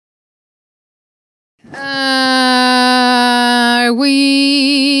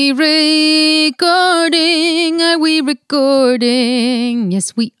recording? Are we recording?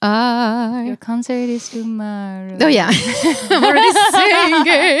 Yes, we are. Your concert is tomorrow. Oh, yeah. I'm already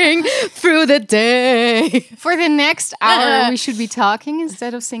singing through the day. For the next hour, we should be talking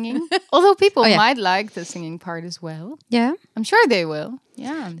instead of singing. Although people might like the singing part as well. Yeah. I'm sure they will.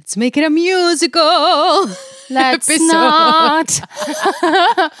 Yeah. Let's make it a musical. Let's not.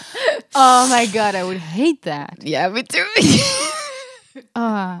 Oh my God, I would hate that. Yeah, me too.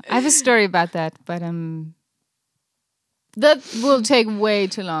 I have a story about that, but that will take way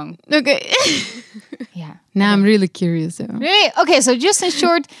too long. Okay. Yeah. Now I'm really curious though. Really? Okay, so just in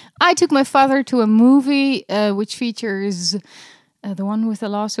short, I took my father to a movie which features the one with the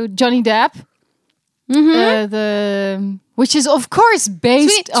lawsuit, Johnny Depp. Which is of course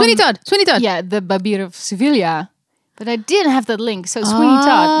based on Sweeney Todd. Yeah, the Barbier of Sevilla. But I didn't have that link. So Sweeney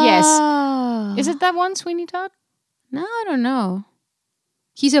Todd, yes. Is it that one, Sweeney Todd? No, I don't know.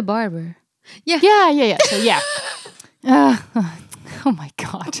 He's a barber. Yeah. So yeah. Oh my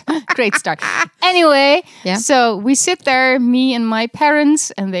God. Great start. Anyway, so we sit there, me and my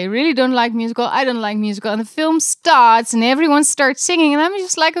parents, and they really don't like musical. I don't like musical. And the film starts and everyone starts singing. And I'm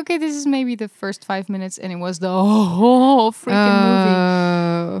just like, okay, this is maybe the first 5 minutes. And it was the whole freaking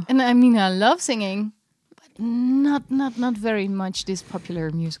movie. And I mean, I love singing, but not very much this popular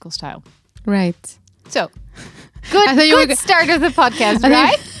musical style. Right. So, good start of the podcast,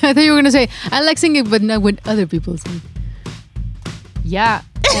 right? I thought you were going to say, I like singing, but not when other people sing. Yeah.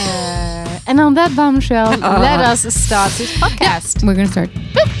 And on that bombshell, let us start this podcast. Yeah, we're going to start.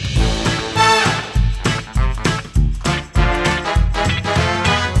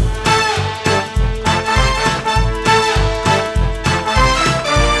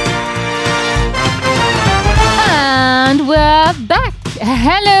 And we're back.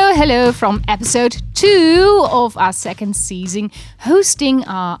 Hello from episode 2 of our second season, hosting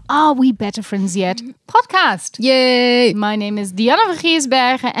our Are We Better Friends Yet podcast. Yay! My name is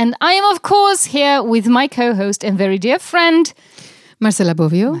Dianne and I am, of course, here with my co-host and very dear friend, Marcela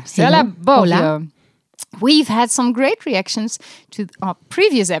Bovio. Marcela Bovio. We've had some great reactions to our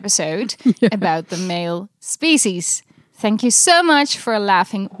previous episode about the male species. Thank you so much for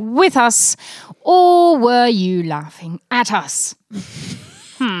laughing with us. Or were you laughing at us?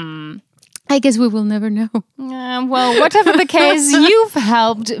 I guess we will never know. Well, whatever the case, you've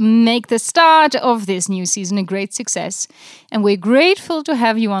helped make the start of this new season a great success. And we're grateful to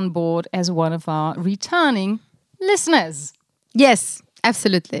have you on board as one of our returning listeners. Yes,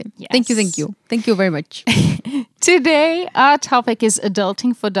 absolutely. Yes. Thank you. Thank you very much. Today, our topic is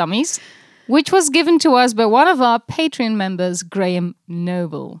Adulting for Dummies, which was given to us by one of our Patreon members, Graham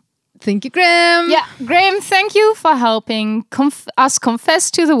Noble. Thank you, Graham. Yeah, Graham, thank you for helping us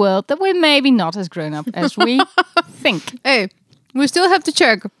confess to the world that we're maybe not as grown up as we think. Hey, we still have to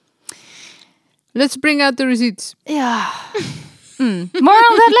check. Let's bring out the receipts. Yeah. More on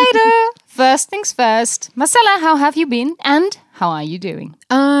that later. First things first. Marcela, how have you been and how are you doing?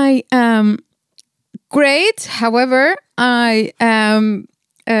 I am great. However, I am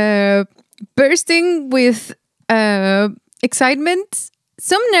bursting with excitement,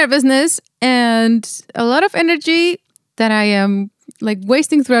 some nervousness, and a lot of energy that I am like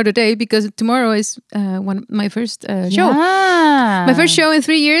wasting throughout the day because tomorrow is my first show. My first show in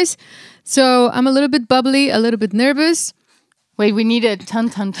 3 years. So I'm a little bit bubbly, a little bit nervous. Wait, we need a ton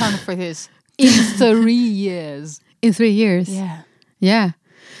for this. In 3 years. In 3 years. Yeah.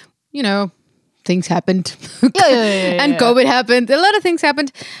 You know, things happened. Yeah. And COVID happened. A lot of things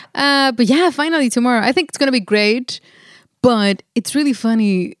happened. But yeah, finally tomorrow. I think it's going to be great. But it's really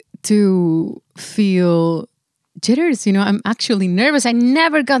funny to feel jitters. You know, I'm actually nervous. I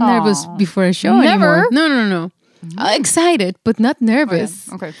never got nervous before a show anymore. No. Excited, but not nervous.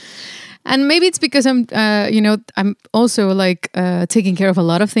 Oh, yeah. Okay. And maybe it's because I'm also like taking care of a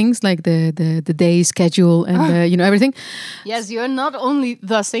lot of things, like the day schedule and everything. Yes, you're not only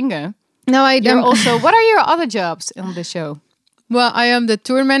the singer. No, You're also. What are your other jobs on the show? Well, I am the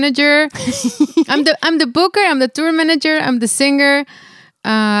tour manager. I'm the booker. I'm the tour manager. I'm the singer.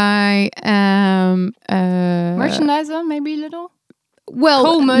 I am merchandiser, maybe a little.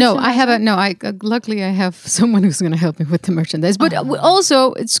 Well, no, I haven't. No, luckily I have someone who's going to help me with the merchandise. But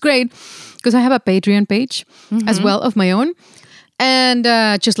also, it's great because I have a Patreon page as well of my own. And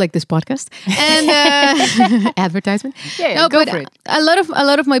just like this podcast and advertisement. Yeah, go for it. A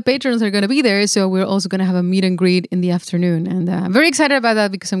lot of my patrons are going to be there, so we're also going to have a meet and greet in the afternoon, and I'm very excited about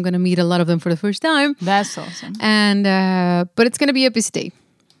that because I'm going to meet a lot of them for the first time. That's awesome. And but it's going to be a busy day.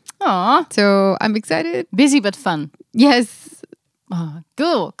 Aw, so I'm excited. Busy but fun. Yes. Oh,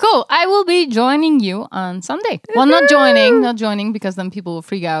 cool. I will be joining you on Sunday. Well, not joining because then people will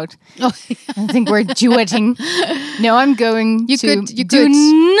freak out. Oh, I think we're duetting. No, I'm going to do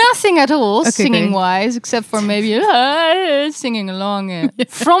nothing at all singing-wise, except for maybe singing along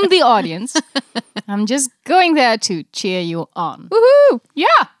from the audience. I'm just going there to cheer you on. Woohoo!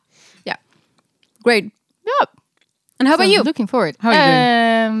 Yeah. Great. Yep. And how about you? Looking forward. How are you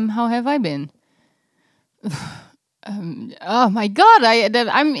doing? How have I been? Oh my God!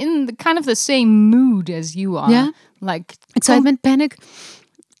 I'm in kind of the same mood as you are. Yeah. Like Excitement, panic.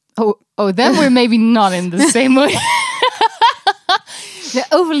 Oh, then we're maybe not in the same mood. They're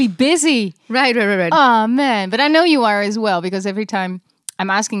overly busy. Right. Oh man! But I know you are as well, because every time I'm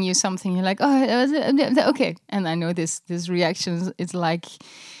asking you something, you're like, "Oh, okay," and I know this reaction is like,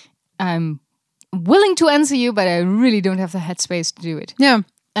 I'm willing to answer you, but I really don't have the headspace to do it. Yeah.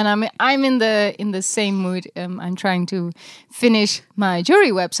 And I'm in the same mood. I'm trying to finish my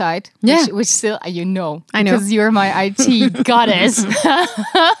jury website, which still I know because you're my IT goddess.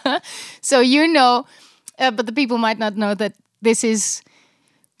 So but the people might not know that this is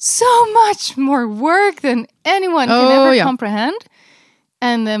so much more work than anyone can ever comprehend.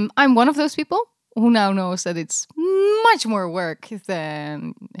 And I'm one of those people who now knows that it's much more work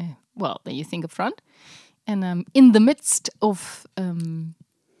than you think up front. And I'm in the midst of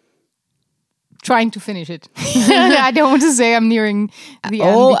trying to finish it. I don't want to say I'm nearing the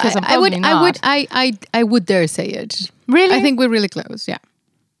end because I'm probably not. I would dare say it. Really? I think we're really close. Yeah.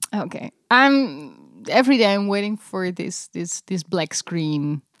 Okay. Every day I'm waiting for this black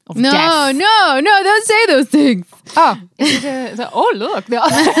screen of No, death. no, don't say those things. Oh, is it look.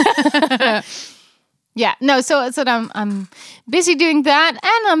 Yeah, no. So I'm busy doing that,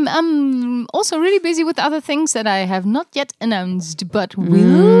 and I'm also really busy with other things that I have not yet announced, but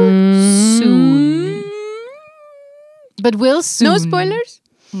will soon. No spoilers.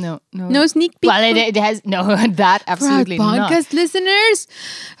 No sneak peek. Well, it has that absolutely for our not. podcast listeners.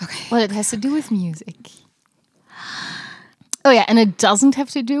 Okay. Well, it has to do with music. Oh yeah, and it doesn't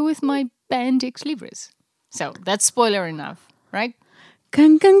have to do with my band Ex Libris. So that's spoiler enough, right?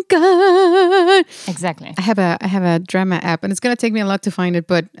 Gun. Exactly. I have a drama app, and it's gonna take me a lot to find it.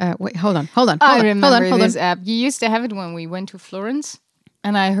 But wait, hold on. I remember this app. You used to have it when we went to Florence,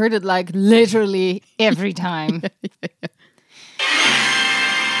 and I heard it like literally every time.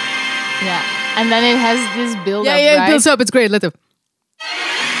 Yeah, and then it has this build up. Yeah, right? it builds up. It's great. Let them.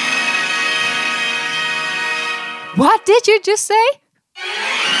 What did you just say?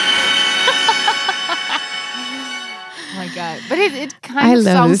 Oh my God. But it kind of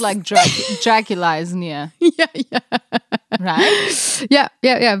sounds like Dracula, isn't it? Yeah. Right? Yeah.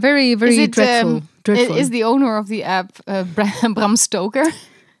 Very dreadful. Dreadful. Is the owner of the app Bram Stoker?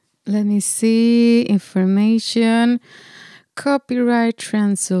 Let me see. Information. Copyright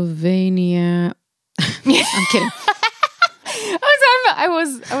Transylvania. I'm kidding. I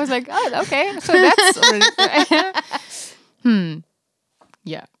was like, oh, okay. So that's already...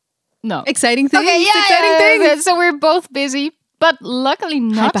 Yeah. No. Exciting things. Okay, Exciting things. So we're both busy, but luckily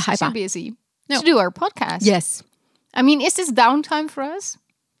not too busy to do our podcast. Yes. I mean, is this downtime for us?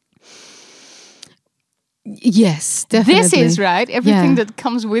 Yes, definitely. This is right. Everything that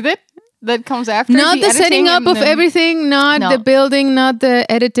comes with it, that comes after. Not the setting up of everything, not the building, not the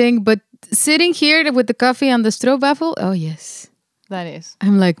editing, but sitting here with the coffee on the stroopwafel. Oh, yes. That is.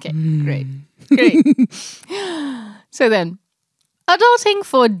 I'm like, great. So then, adulting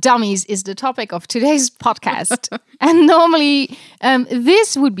for dummies is the topic of today's podcast. And normally,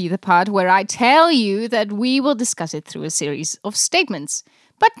 this would be the part where I tell you that we will discuss it through a series of statements.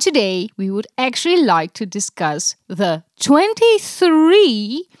 But today, we would actually like to discuss the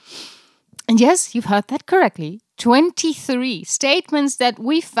 23, and yes, you've heard that correctly, 23 statements that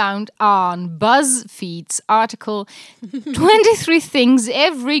we found on BuzzFeed's article, 23 things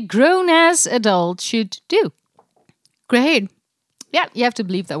every grown-ass adult should do. great. Yeah, you have to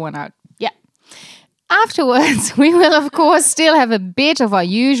bleep that one out. Yeah. Afterwards, we will, of course, still have a bit of our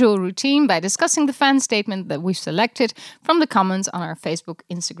usual routine by discussing the fan statement that we've selected from the comments on our Facebook,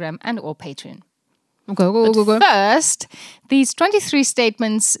 Instagram, and or Patreon. Go. First, these 23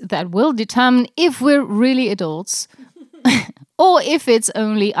 statements that will determine if we're really adults or if it's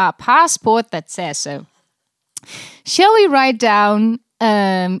only our passport that says so. Shall we write down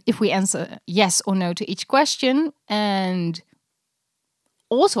if we answer yes or no to each question, and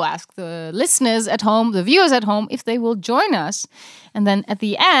also ask the listeners at home, the viewers at home, if they will join us? And then at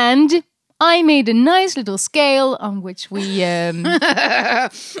the end, I made a nice little scale on which we can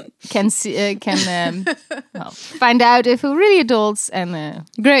find out if we're really adults and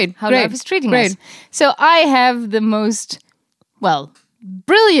great how life is treating us. So I have the most,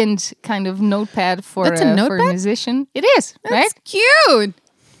 brilliant kind of notepad for That's a for a notepad? musician. It is, That's right? cute.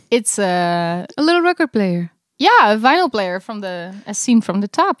 It's A little record player. a vinyl player as seen from the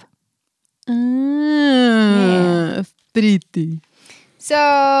top. Pretty.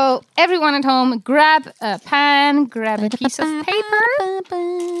 So everyone at home, grab a pen, grab a piece of paper.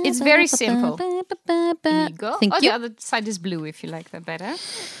 It's very simple. Here you go. Thank you. The other side is blue if you like that better.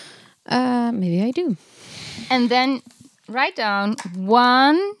 Maybe I do. And then write down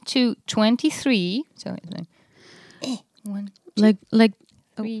 1 to 23. So it's like 1, 2, Like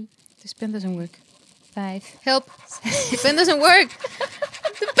 3, this pen doesn't work. 5. Help! The pen doesn't work.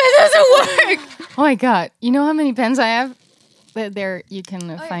 The pen doesn't work. Oh my god! You know how many pens I have? There you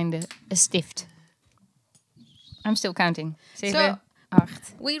can find a stift. I'm still counting. 7, 8.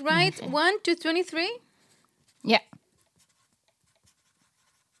 We write 1 to 23. Yeah.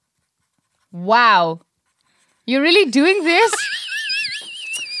 Wow. You're really doing this?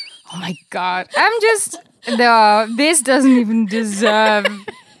 Oh my god. No, this doesn't even deserve.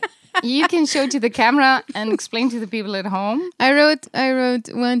 You can show to the camera and explain to the people at home. I wrote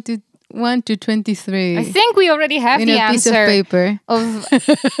 1 to 23. I think we already have in the a piece answer of paper of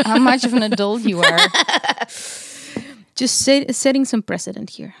how much of an adult you are. Just setting some precedent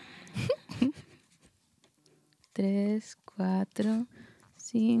here. 3, 4, 5,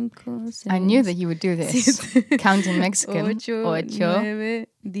 6. I knew that you would do this. Count in Mexican. 8, 9, 10,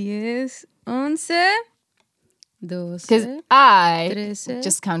 11, 12. Because I 13,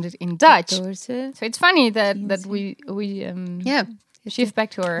 just counted in Dutch. 14. So it's funny that we shift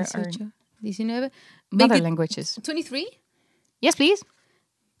back to our 19. mother languages. 23? Yes, please.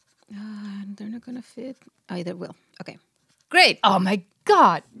 They're not gonna fit. Either will. Okay. Great. Oh my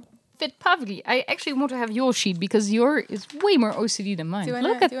god. Fit perfectly. I actually want to have your sheet because your is way more OCD than mine.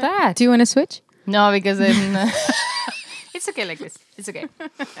 Look at that. Do you want to switch? No, because then it's okay like this. It's okay.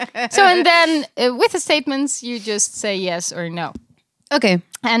 So and then with the statements, you just say yes or no. Okay.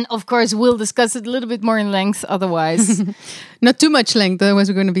 And of course, we'll discuss it a little bit more in length. Otherwise, not too much length. Otherwise,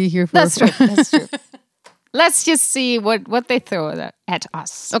 we're going to be here for. That's true. That's true. Let's just see what they throw at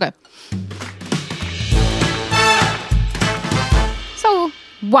us. Okay. So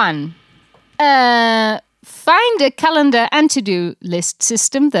 1, find a calendar and to-do list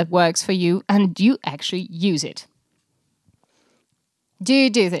system that works for you, and you actually use it. Do you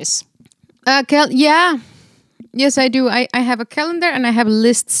do this? Yeah. Yes, I do. I have a calendar and I have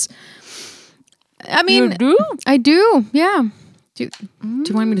lists. I mean, You do? I do. Yeah. Do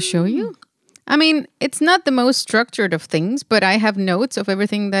you want me to show you? I mean, it's not the most structured of things, but I have notes of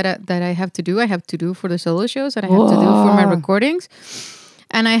everything that I have to do. I have to do for the solo shows, that I have to do for my recordings,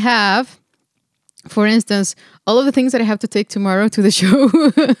 and I have, for instance, all of the things that I have to take tomorrow to the show.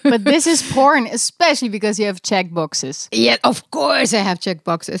 But this is porn, especially because you have check boxes. Yeah, of course I have check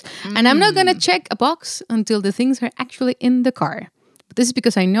boxes. And I'm not going to check a box until the things are actually in the car. But this is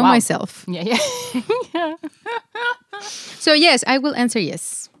because I know myself. Yeah. Yeah. So yes, I will answer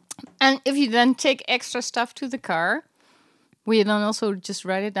yes. And if you then take extra stuff to the car, will you then also just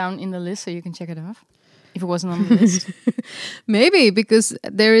write it down in the list so you can check it off? If it wasn't on the list. Maybe, because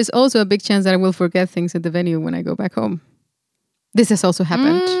there is also a big chance that I will forget things at the venue when I go back home. This has also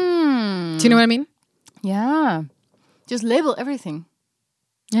happened. Do you know what I mean? Yeah. Just label everything.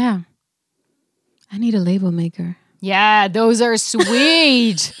 Yeah. I need a label maker. Yeah, those are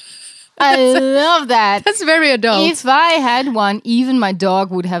sweet. I love that. That's very adult. If I had one, even my dog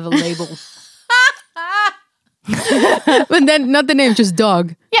would have a label. But then not the name, just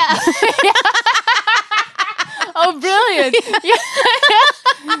dog. Yeah. Oh, brilliant. Yeah.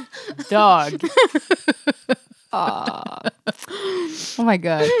 Dog. Oh my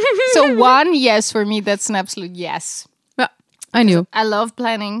God. So 1, yes, for me, that's an absolute yes. Yeah, I knew. I love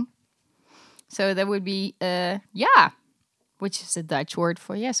planning. So that would be, yeah, which is the Dutch word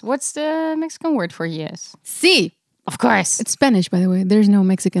for yes. What's the Mexican word for yes? Sí. Of course. It's Spanish, by the way. There's no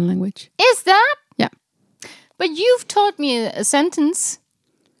Mexican language. Is that? Yeah. But you've taught me a sentence.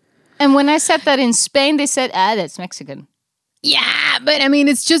 And when I said that in Spain, they said, that's Mexican. Yeah, but I mean,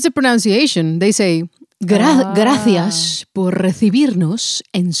 it's just a pronunciation. They say, gracias por recibirnos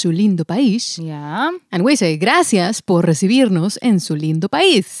en su lindo país. Yeah. And we say, gracias por recibirnos en su lindo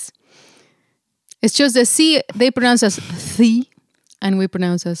país. It's just the C, they pronounce as thi, and we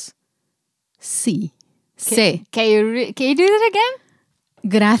pronounce as si. Se. Can you do that again?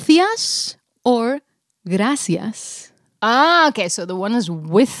 Gracias or gracias. Ah, okay. So the one is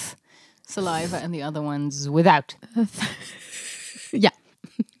with saliva and the other one's without. Yeah.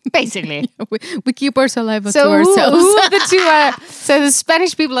 Basically. We keep our saliva to So ourselves. who the two are? So the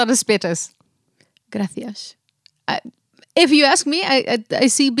Spanish people are the spitters. Gracias. If you ask me, I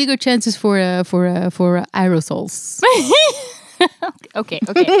see bigger chances for aerosols. Okay.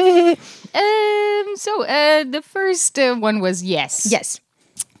 So the first one was yes. Yes.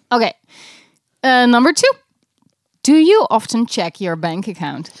 Okay. Number 2. Do you often check your bank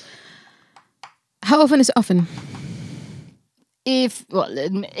account? How often is often? This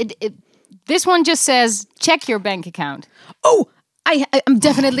one just says check your bank account. Oh, I'm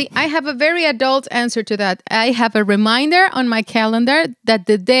definitely. I have a very adult answer to that. I have a reminder on my calendar that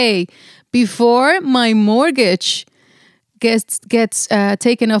the day before my mortgage gets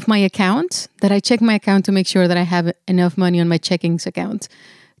taken off my account, that I check my account to make sure that I have enough money on my checkings account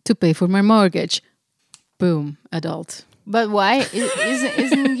to pay for my mortgage. Boom, adult. But why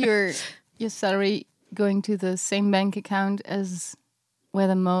isn't your salary going to the same bank account as where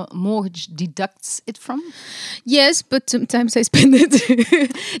the mortgage deducts it from? Yes, but sometimes I spend it.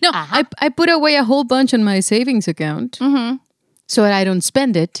 No, I put away a whole bunch on my savings account so that I don't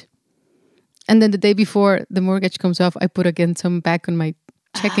spend it. And then the day before the mortgage comes off, I put again some back on my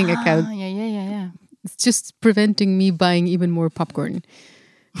checking account. Yeah. It's just preventing me buying even more popcorn.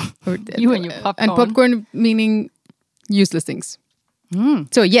 Or, you and your popcorn. And popcorn meaning useless things.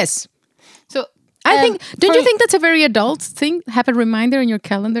 So yes. So I think, don't you think that's a very adult thing? Have a reminder on your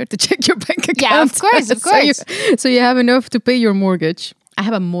calendar to check your bank account. Yeah, of course. So you have enough to pay your mortgage. I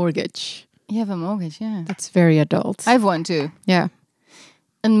have a mortgage. You have a mortgage, yeah. That's very adult. I have one too. Yeah.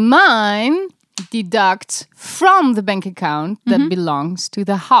 And mine deducts from the bank account that belongs to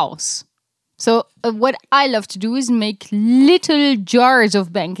the house. So what I love to do is make little jars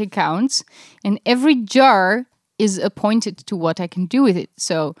of bank accounts, and every jar is appointed to what I can do with it.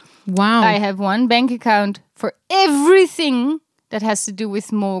 So wow, I have one bank account for everything that has to do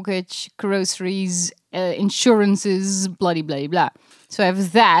with mortgage, groceries, insurances, blah, blah, blah. So I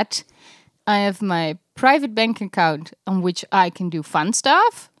have that. I have my private bank account on which I can do fun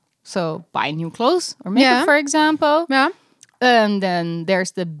stuff. So buy new clothes or makeup, for example. Yeah. And then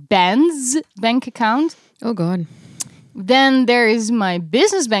there's the band's bank account. Oh, God. Then there is my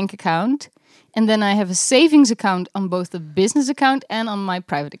business bank account. And then I have a savings account on both the business account and on my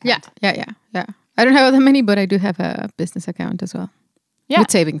private account. Yeah. I don't have that many, but I do have a business account as well. Yeah.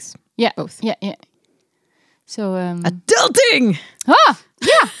 With savings. Yeah. Both. Yeah. So... adulting! Yeah.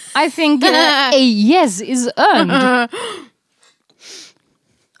 I think a yes is earned.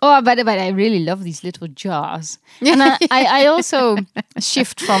 But I really love these little jars. And I also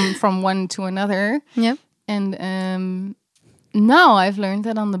shift from one to another. Yeah. And now I've learned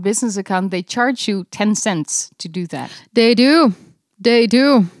that on the business account, they charge you 10 cents to do that. They do.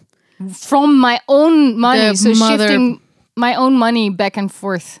 From my own money. Shifting my own money back and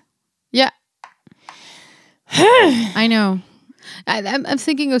forth. Yeah. I know. I'm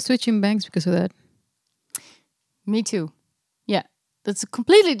thinking of switching banks because of that. Me too. Yeah. That's a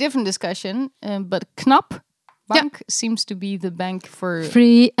completely different discussion. But Knap Bank seems to be the bank for...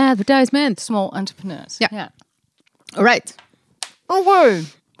 free advertisement. Small entrepreneurs. Yeah. All right. Okay.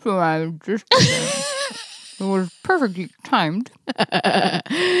 So I just... it was perfectly timed.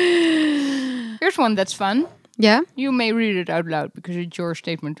 Here's one that's fun. Yeah. You may read it out loud because it's your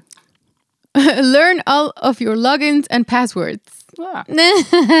statement. Learn all of your logins and passwords. Yeah.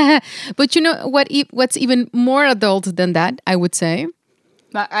 But you know what's even more adult than that, I would say?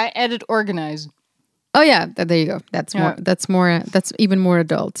 I added organize. Oh yeah, there you go. That's even more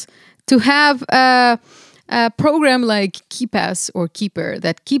adult. To have a program like KeePass or Keeper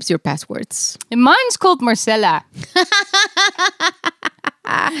that keeps your passwords. And mine's called Marcela.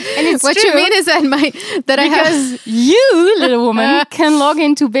 And it's what true, you mean is that I have you, little woman, can log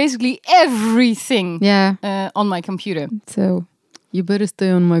into basically everything on my computer. So you better stay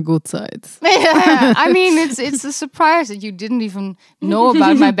on my good side. Yeah, I mean, it's a surprise that you didn't even know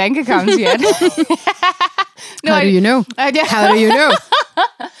about my bank accounts yet. How do you know? How do you know?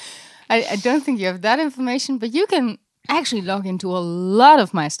 I don't think you have that information, but you can actually log into a lot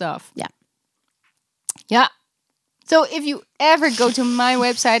of my stuff. Yeah. So if you ever go to my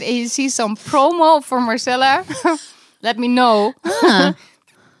website and you see some promo for Marcela, let me know.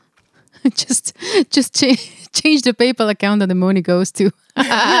 Just change the PayPal account that the money goes to.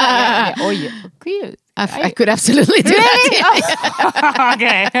 Yeah. Oh, yeah. Cool. I could absolutely do that.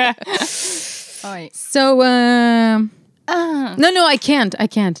 Okay. All right. So, no, I can't.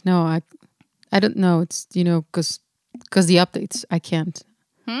 No, I don't know. It's, because the updates, I can't.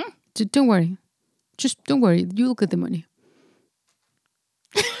 Don't worry. Just don't worry. You'll get the money.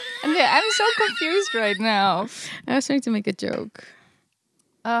 I'm so confused right now. I was trying to make a joke.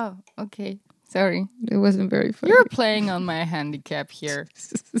 Oh, okay. Sorry. It wasn't very funny. You're playing on my handicap here.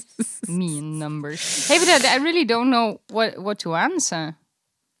 Me and numbers. Hey, but I really don't know what to answer.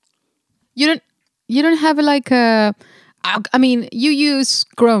 You don't have like a... I mean, you use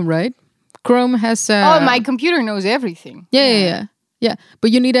Chrome, right? Chrome has... my computer knows everything. Yeah.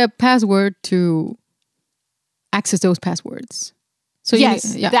 But you need a password to access those passwords. So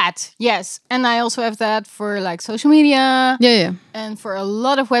yes, yes. And I also have that for like social media. Yeah. And for a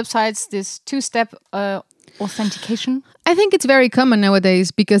lot of websites, this 2-step authentication. I think it's very common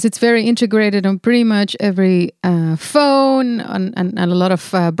nowadays because it's very integrated on pretty much every phone and a lot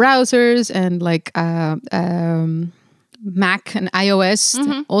of browsers, and like Mac and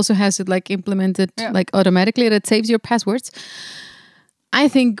iOS also has it like implemented like automatically that saves your passwords. I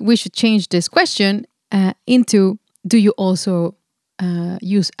think we should change this question into, do you also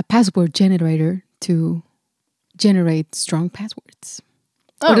use a password generator to generate strong passwords?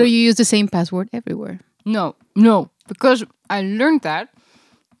 Or do you use the same password everywhere? No, because I learned that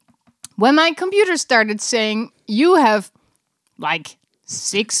when my computer started saying you have like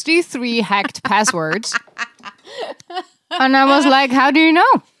 63 hacked passwords. And I was like, how do you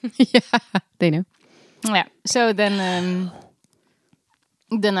know? Yeah, they know. Yeah. So then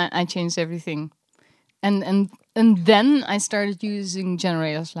I changed everything. And then I started using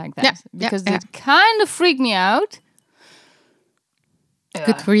generators like that because it kind of freaked me out.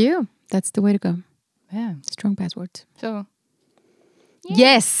 Good for you. That's the way to go. Yeah. Strong passwords. So. Yeah.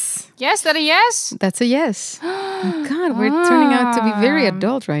 Yes. Yes, that a yes? That's a yes. Oh God, we're turning out to be very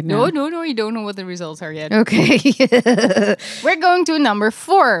adult right now. No, you don't know what the results are yet. Okay. We're going to number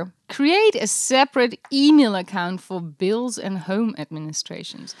 4. Create a separate email account for bills and home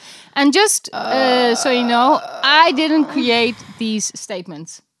administrations. And just so you know, I didn't create these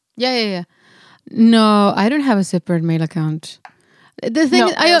statements. Yeah. No, I don't have a separate mail account. The thing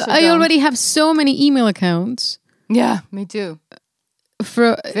is, I already have so many email accounts. Yeah, me too.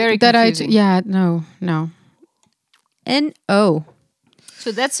 Very confusing. No. N-O.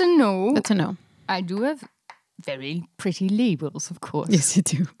 So that's a no. That's a no. I do have very pretty labels, of course. Yes, you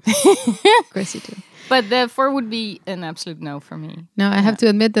do. Of course you do. But the 4 would be an absolute no for me. No, I have to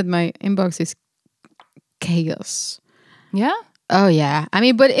admit that my inbox is chaos. Yeah? Oh, yeah. I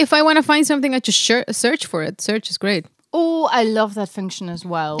mean, but if I want to find something, I just search for it. Search is great. Oh, I love that function as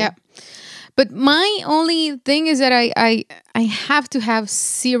well. Yeah. But my only thing is that I have to have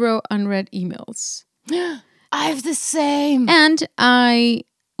 0 unread emails. I have the same. And I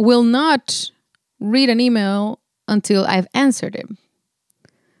will not read an email until I've answered it.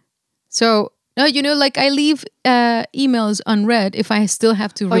 So, like I leave emails unread if I still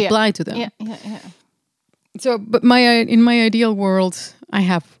have to reply to them. Yeah. So, but in my ideal world, I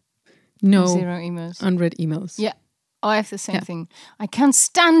have no 0 emails. Unread emails. Yeah. Oh, I have the same thing. I can't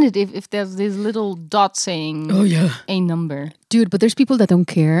stand it if there's this little dot saying a number. Dude, but there's people that don't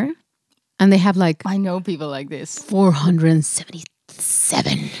care. And they have like... I know people like this.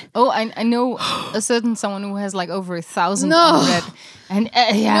 477. Oh, I know a certain someone who has like over 1,000 unread. And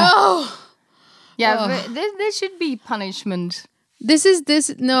No. Yeah, there should be punishment. No.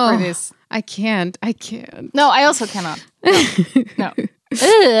 For this. I can't. No, I also cannot. No.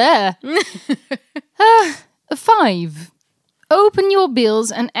 5. Open your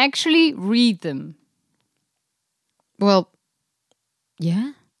bills and actually read them. Well,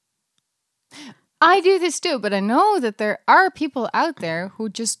 yeah. I do this too, but I know that there are people out there who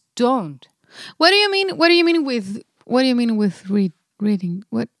just don't. What do you mean? What do you mean with reading?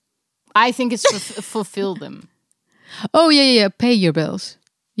 What? I think it's fulfill them. Oh, yeah. Pay your bills.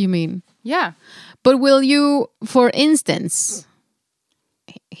 You mean? Yeah. But will you, for instance,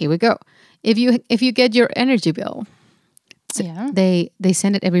 here we go. If you get your energy bill, they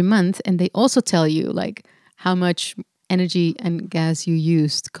send it every month, and they also tell you like how much energy and gas you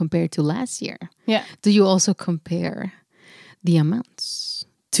used compared to last year. Yeah. Do you also compare the amounts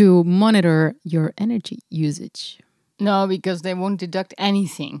to monitor your energy usage? No, because they won't deduct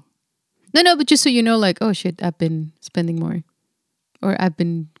anything. No, but just so you know, like, oh shit, I've been spending more, or I've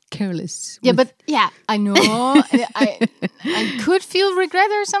been careless. Yeah, I know. I could feel regret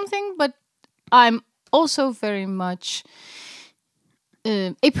or something, but I'm also very much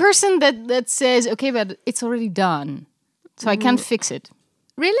a person that says, okay, but it's already done, so I can't fix it.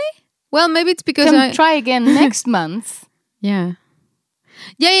 Really? Well, maybe it's because I try again next month. Yeah.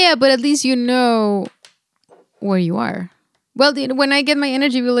 But at least you know where you are. Well, when I get my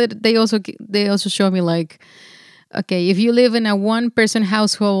energy bill, they also show me like, okay, if you live in a 1-person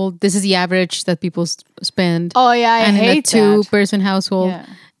household, this is the average that people spend. Oh yeah, I hate that. And in a 2-person household,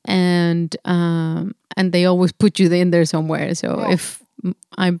 and they always put you in there somewhere. So if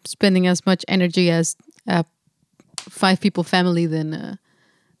I'm spending as much energy as a 5-people family, then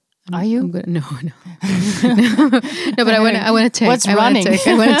Are you? I'm gonna, no. No, but I want to take. What's running? I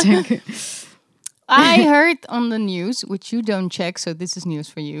want to take. I heard on the news, which you don't check, so this is news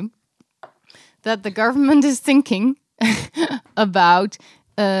for you, that the government is thinking about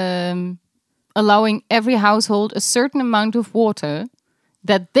allowing every household a certain amount of water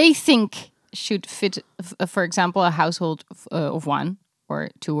that they think should fit, for example, a household of 1 or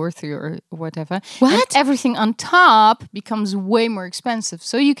 2 or 3 or whatever. What? And everything on top becomes way more expensive.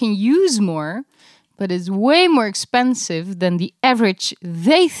 So you can use more, but it's way more expensive than the average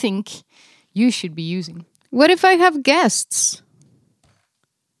they think you should be using. What if I have guests?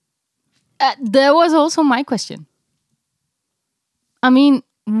 That was also my question. I mean,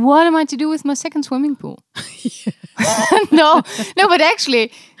 what am I to do with my second swimming pool? No, but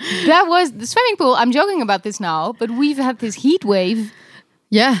actually, that was the swimming pool. I'm joking about this now, but we've had this heat wave.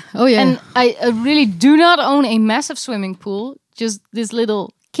 Yeah. Oh, yeah. And I really do not own a massive swimming pool, just this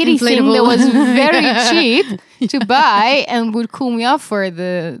little kiddie thing Inflatable. that was very cheap to buy and would cool me off for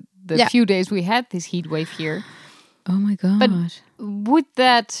the few days we had this heat wave here. Oh my god. But would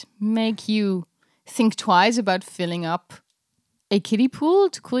that make you think twice about filling up a kiddie pool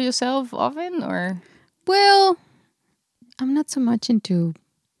to cool yourself off in, or? Well, I'm not so much into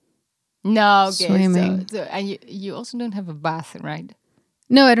swimming. So and you also don't have a bath, right?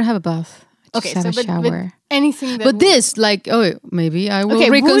 No, I don't have a bath. I just Okay, have a but shower. anything that But this, like, maybe I will Okay,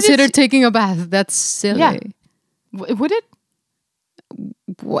 would reconsider it- taking a bath. That's silly. Yeah. Would it?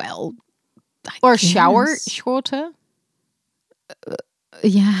 Well, I Or shower guess. shorter?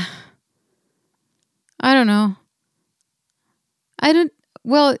 Yeah. I don't know. I don't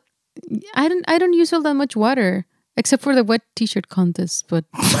use all that much water except for the wet t-shirt contest, but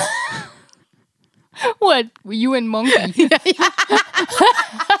What? You and Monkey?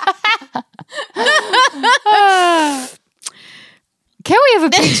 Can we have a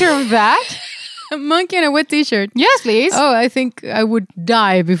picture of that? a monkey in a wet t-shirt. Yes, please. Oh, I think I would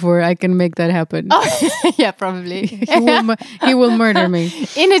die before I can make that happen. Oh, yeah, probably. He will murder me.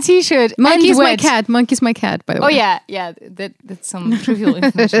 In a t-shirt. Monkey's and my wet. cat. Monkey's my cat, by the Oh way. yeah. That's some trivial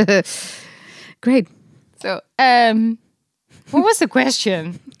information. Great. So, what was the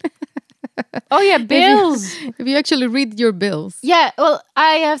question? Oh yeah, bills. If you actually read your bills. Yeah, well,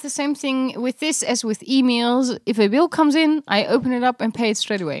 I have the same thing with this as with emails. If a bill comes in, I open it up and pay it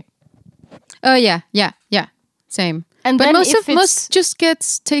straight away. Oh yeah. Same. And But then most it's- just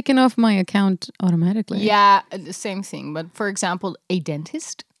gets taken off my account automatically. Yeah, the same thing. But for example, a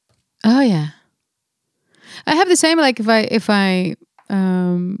dentist. Oh yeah. I have the same. Like if I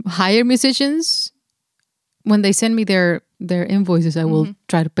hire musicians, when they send me their invoices, I will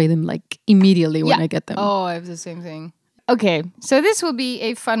try to pay them like immediately when I get them. Oh, I have the same thing. Okay, so this will be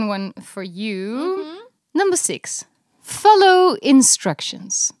a fun one for you. Number 6, follow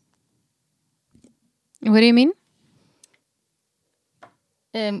instructions. What do you mean?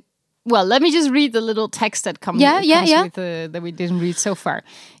 Well, let me just read the little text that comes Yeah. with that we didn't read so far.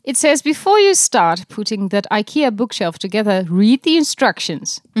 It says, before you start putting that IKEA bookshelf together, read the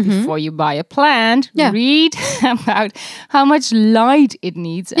instructions. Before you buy a plant, read about how much light it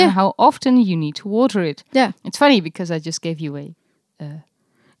needs and how often you need to water it. Yeah. It's funny because I just gave you a...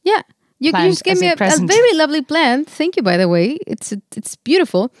 Yeah. You Plant just gave as me a a present. very lovely plant. Thank you, by the way. It's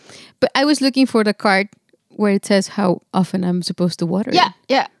beautiful. But I was looking for the card where it says how often I'm supposed to water it.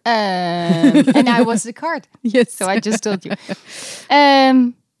 Yeah. And I was the card. Yes. So I just told you. Blah,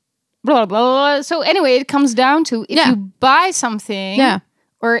 blah, blah. So anyway, it comes down to if you buy something,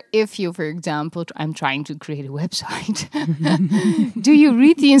 or if you, for example, I'm trying to create a website, do you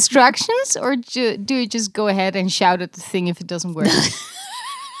read the instructions or do you just go ahead and shout at the thing if it doesn't work?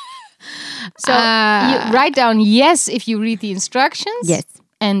 So you write down yes if you read the instructions. Yes.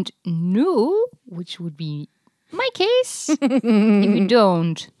 And no, which would be my case, if you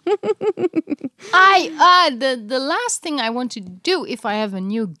don't. The last thing I want to do if I have a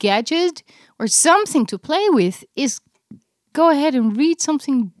new gadget or something to play with is go ahead and read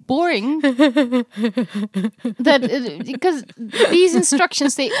something boring. Because these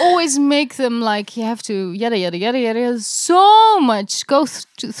instructions, they always make them like you have to yada yada yada yada so much, go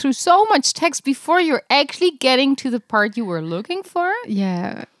through so much text before you're actually getting to the part you were looking for.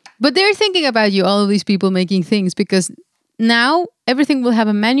 Yeah. But they're thinking about you, all of these people making things, because now everything will have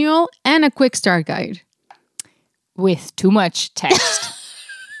a manual and a quick start guide. With too much text.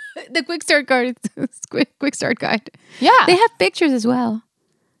 The quick start guide, quick start guide. Yeah. They have pictures as well.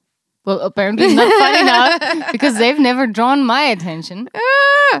 Well, apparently not fun enough because they've never drawn my attention.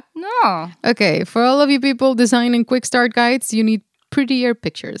 No. Okay, for all of you people designing quick start guides, you need prettier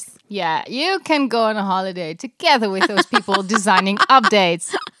pictures. Yeah, you can go on a holiday together with those people designing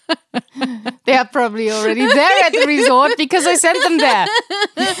updates. They are probably already there at the resort because I sent them there.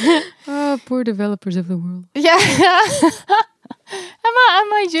 Oh, poor developers of the world. Yeah.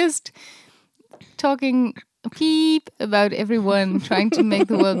 Am I just talking peep about everyone trying to make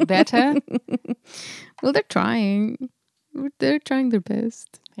the world better? Well, they're trying. They're trying their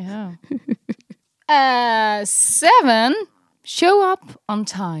best. Yeah. 7, show up on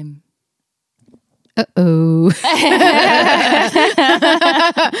time. Uh-oh.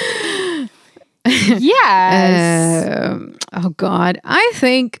 Yes. Oh, God. I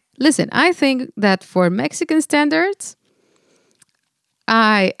think that for Mexican standards,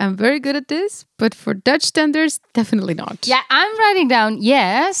 I am very good at this, but for Dutch standards, definitely not. Yeah, I'm writing down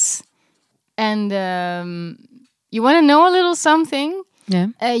yes. And you want to know a little something? Yeah.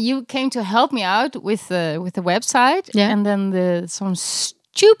 You came to help me out with the website. Yeah. And then some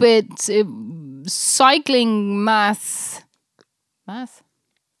stupid cycling math.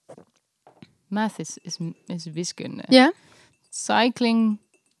 Math is wiskunde. Yeah. Cycling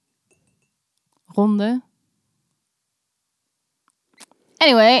ronde.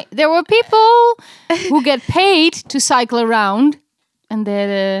 Anyway, there were people who get paid to cycle around, and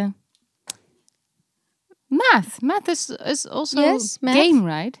that math is also math. game,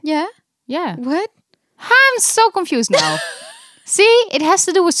 right? Yeah. Yeah. What? I'm so confused now. See, it has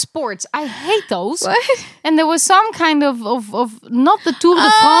to do with sports. I hate those. What? And there was some kind of not the Tour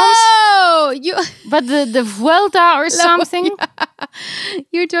de France, but the Vuelta or something. Yeah.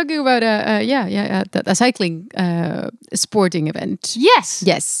 You're talking about a cycling sporting event. Yes.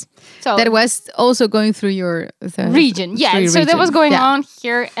 Yes. So That was also going through your region. Yeah. So that was going on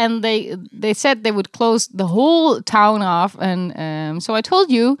here, and they said they would close the whole town off, and so I told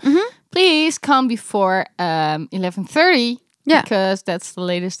you, please come before 11:30. Yeah. Because that's the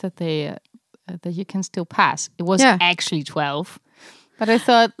latest that they that you can still pass. It was actually 12, but I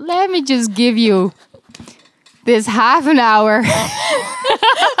thought, let me just give you this half an hour,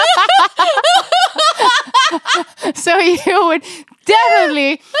 so you would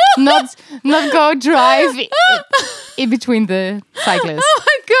definitely not go drive in between the cyclists. Oh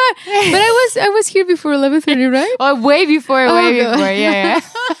my God! But I was here before 11:30, right? Oh, way before. Yeah.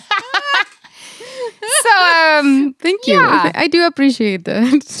 So, thank you. yeah. I do appreciate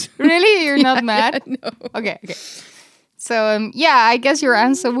that. Really? You're not mad? No. Okay. So, I guess your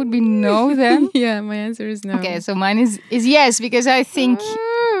answer would be no then. Yeah, my answer is no. Okay, so mine is yes, because I think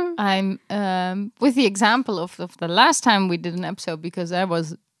I'm with the example of the last time we did an episode, because I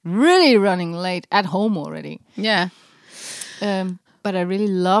was really running late at home already. Yeah. But I really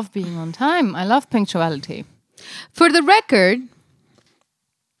love being on time. I love punctuality. For the record,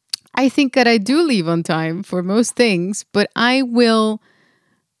 I think that I do leave on time for most things, but I will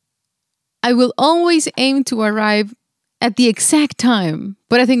always aim to arrive at the exact time.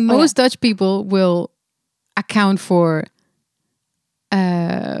 But I think most Dutch people will account for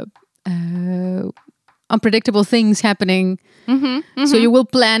unpredictable things happening. So you will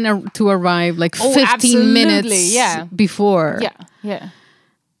plan to arrive like 15 minutes before. Yeah.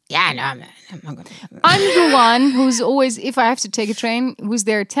 Yeah, no, I'm not gonna. I'm the one who's always, if I have to take a train, who's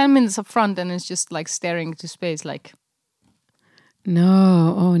there 10 minutes up front and is just like staring into space, like.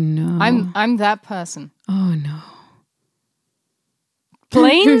 No, oh no. I'm that person. Oh no.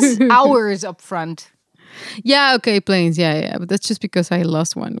 Planes, hours up front. Yeah, okay, planes. Yeah, but that's just because I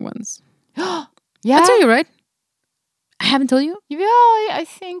lost one once. Yeah, I tell you, right? I haven't told you. Yeah, I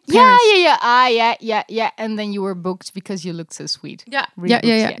think. Paris. Yeah. And then you were booked because you looked so sweet. Yeah.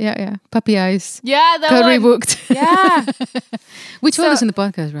 Rebooked, Yeah. Puppy eyes. Yeah, that got one. rebooked. Yeah. We told us in the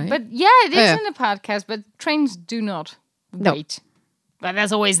podcast, right? But yeah, it is in the podcast. But trains do not wait. But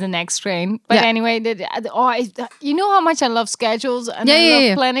that's always the next train. But anyway, you know how much I love schedules and I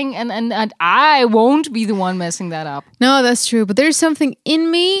love planning, and I won't be the one messing that up. No, that's true. But there's something in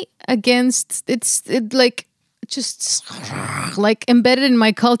me against just like embedded in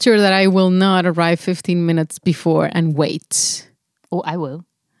my culture that I will not arrive 15 minutes before and wait. Oh, I will.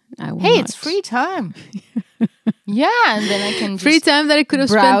 Hey, not. It's free time. Yeah, and then I can free time that I could have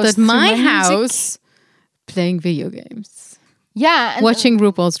spent at my house playing video games. Yeah, and, watching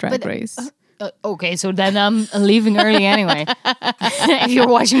RuPaul's Drag Race. Okay, so then I'm leaving early anyway. If you're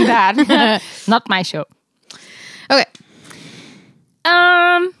watching that, not my show. Okay.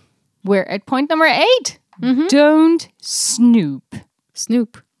 We're at point number 8. Don't snoop.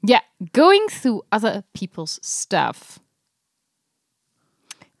 Snoop. Yeah, going through other people's stuff.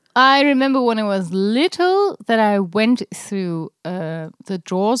 I remember when I was little that I went through the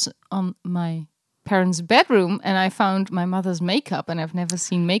drawers on my parents' bedroom and I found my mother's makeup, and I've never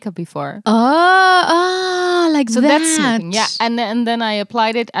seen makeup before. Like So that. that's snooping, yeah. And then I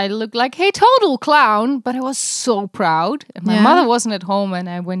applied it. I looked like, hey, total clown, but I was so proud. And my mother wasn't at home, and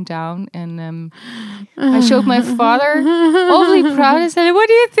I went down and I showed my father, overly proud. I said, "What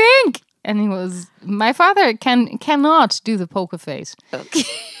do you think?" And my father cannot do the poker face. Okay.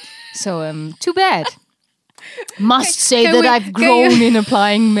 So too bad. Must say that I've grown in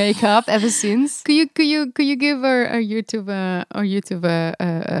applying makeup ever since. Could you give our YouTube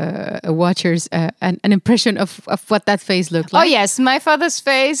watchers an impression of what that face looked like? Oh yes, my father's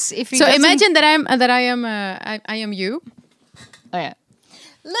face. So imagine that I am you. Oh yeah.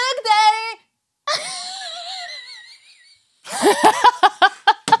 Look, Daddy.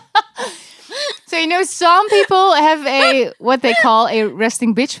 So some people have what they call a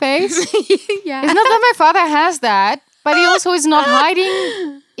resting bitch face. Yeah. It's not that my father has that, but he also is not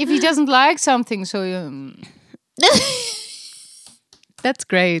hiding if he doesn't like something. So that's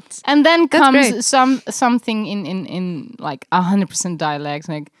great. And then comes something in like 100% dialect,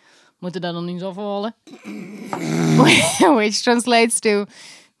 like moet er dan nog niet afvallen, which translates to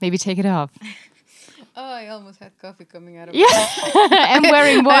maybe take it off. Oh, I almost had coffee coming out of my I'm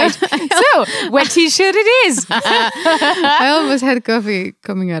wearing white. So, what t-shirt it is. I almost had coffee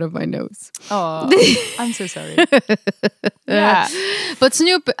coming out of my nose. Oh, I'm so sorry. Yeah. But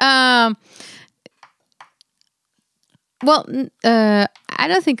Snoop, I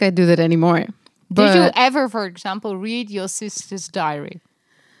don't think I do that anymore. Did you ever, for example, read your sister's diary?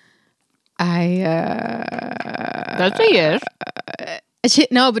 That's a yes.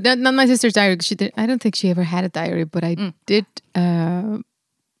 No, but not my sister's diary. I don't think she ever had a diary, but I did. I'm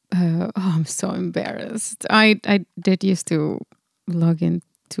so embarrassed. I did used to log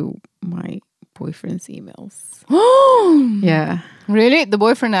into my boyfriend's emails. Yeah. Really? The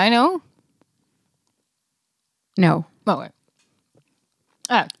boyfriend I know? No. Oh.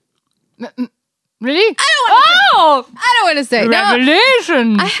 Really? I don't want to say.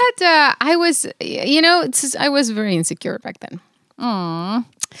 Revelation. No, I was very insecure back then.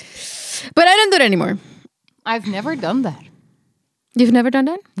 But I don't do it anymore. I've never done that. You've never done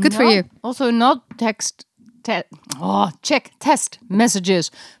that? Good for you. Also, not text. Check test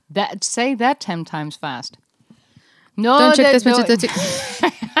messages. Say that 10 times fast. No, don't check test messages.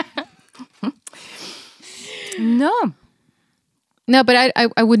 No. No, but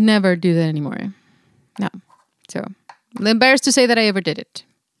I would never do that anymore. No. So I'm embarrassed to say that I ever did it.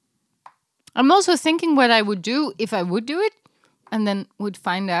 I'm also thinking what I would do if I would do it, and then would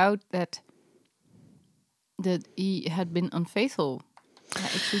find out that he had been unfaithful. I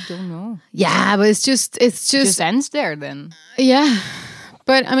actually don't know. Yeah, but it's just ends there then. Yeah,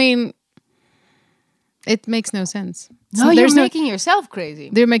 but I mean, it makes no sense. No, so you're making yourself crazy.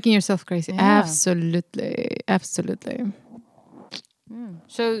 They're making yourself crazy. Yeah. Absolutely.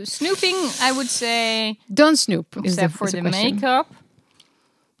 So snooping, I would say, don't snoop. Except for the makeup.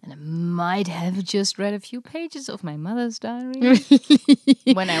 And I might have just read a few pages of my mother's diary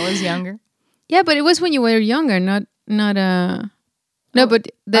when I was younger. Yeah, but it was when you were younger, not. No, but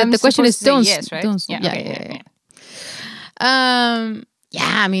the question is don't. Yes, right? Don't. Yeah.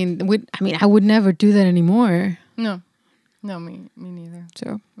 I mean, I would never do that anymore. No, me neither.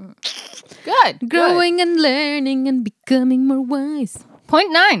 So good. Growing and learning and becoming more wise.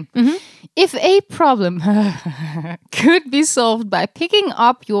 Point 9. Mm-hmm. If a problem could be solved by picking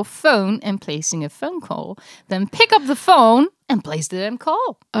up your phone and placing a phone call, then pick up the phone and place the damn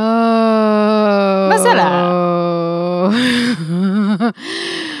call. Oh. Marcela.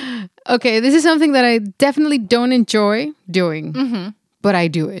 Okay, this is something that I definitely don't enjoy doing, but I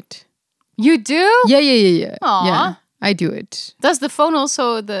do it. You do? Yeah. Aww. Yeah, I do it. Does the phone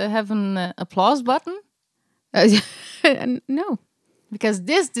also have an applause button? No. Because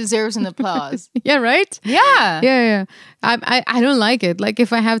this deserves an applause. Yeah, right? Yeah. I don't like it. Like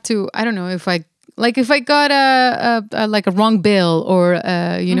if I have to, I don't know, if I got a wrong bill or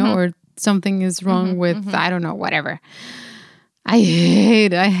or something is wrong with I don't know, whatever. I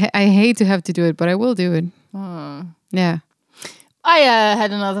hate to have to do it, but I will do it. Yeah. I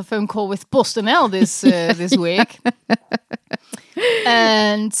had another phone call with PostNL this week.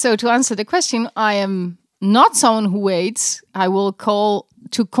 And so to answer the question, I am not someone who waits. I will call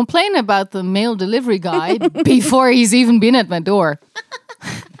to complain about the mail delivery guy before he's even been at my door.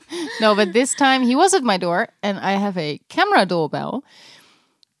 No, but this time he was at my door and I have a camera doorbell.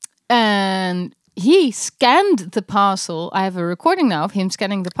 And he scanned the parcel. I have a recording now of him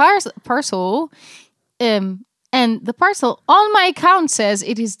scanning the parcel. And the parcel on my account says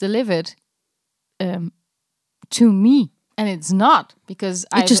it is delivered to me. And it's not because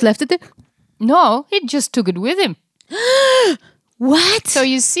I just left it there? No, he just took it with him. What? So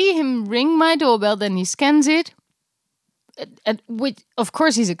you see him ring my doorbell, then he scans it. Which, of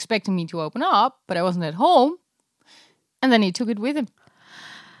course, he's expecting me to open up, but I wasn't at home. And then he took it with him.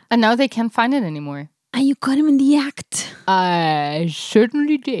 And now they can't find it anymore. And you caught him in the act. I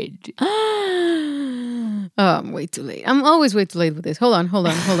certainly did. Oh, I'm way too late. I'm always way too late with this. Hold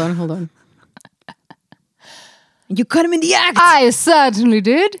on. You caught him in the act. I certainly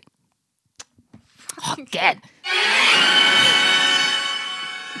did. Again.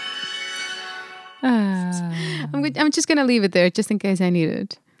 I'm just gonna leave it there, just in case I need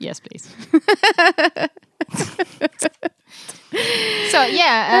it. Yes, please. So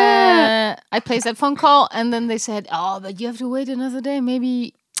yeah, I placed that phone call, and then they said, "Oh, but you have to wait another day.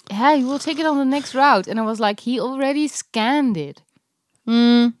 Maybe, you will take it on the next route." And I was like, "He already scanned it.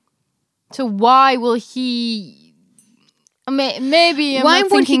 So why will he? Maybe why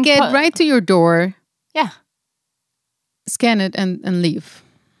would he get right to your door? Yeah, scan it and leave.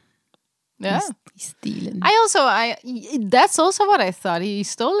 Yeah, he's stealing. That's also what I thought. He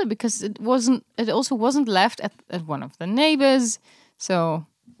stole it because it also wasn't left at one of the neighbors. So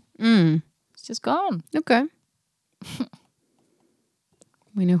it's just gone. Okay.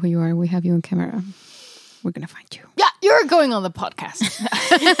 We know who you are. We have you on camera. We're gonna find you. Yeah, you're going on the podcast.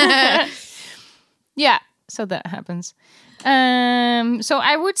 Yeah, so that happens. So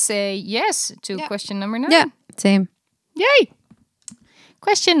I would say yes to question number 9. Yeah, same. Yay!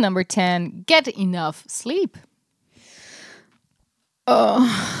 Question number 10. Get enough sleep.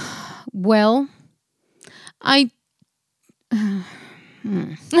 Well, I've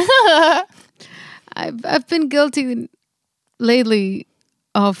been guilty lately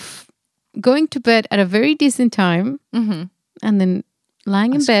of going to bed at a very decent time and then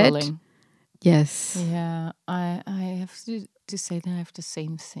lying in bed. Scrolling. Yes. Yeah, I have to say that I have the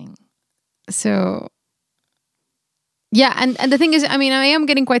same thing. So, yeah, and the thing is, I mean, I am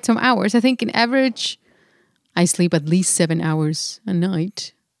getting quite some hours. I think in average, I sleep at least 7 hours a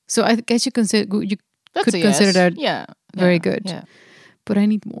night. So I guess you could consider that very good. Yeah. But I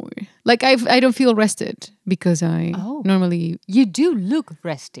need more. Like I don't feel rested because I normally. You do look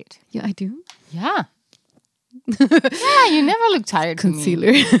rested. Yeah, I do. Yeah. Yeah, you never look tired.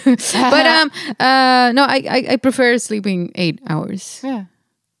 Concealer. But no, I prefer sleeping 8 hours. Yeah.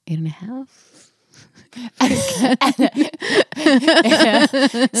 8.5.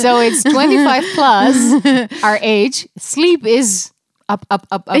 So it's 25 plus our age. Sleep is up.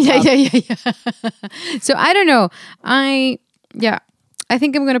 Yeah. So I don't know. I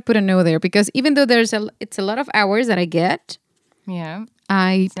think I'm gonna put a no there because even though it's a lot of hours that I get. Yeah.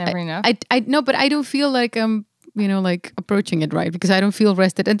 It's never enough. I know, but I don't feel like I'm like approaching it right because I don't feel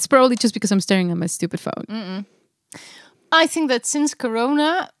rested. And it's probably just because I'm staring at my stupid phone. I think that since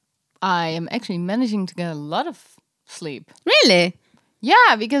Corona, I am actually managing to get a lot of sleep. Really?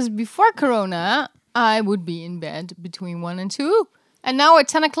 Yeah, because before Corona, I would be in bed between 1 and 2. And now at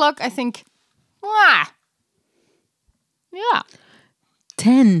 10 o'clock, I think, yeah.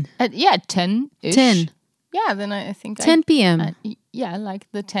 10? 10-ish. 10. Yeah, then I think 10 p.m. Yeah, like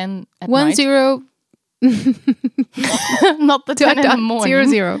the 10 at 1 night. 0. Not the 10 in the morning.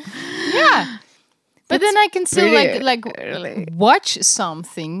 0. Yeah. But then I can still like early. watch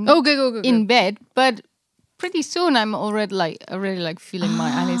something Go. in bed. But pretty soon I'm already feeling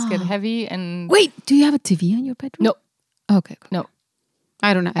my eyelids get heavy. And wait, do you have a TV in your bedroom? No. Okay. No.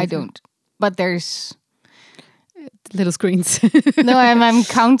 I don't know. I don't. But there's little screens. No, I'm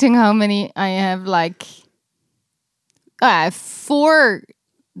counting how many I have. Like 4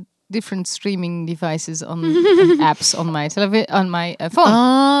 different streaming devices on apps on my phone.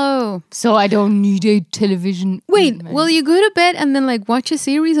 Oh, so I don't need a television. Wait, will you go to bed and then like watch a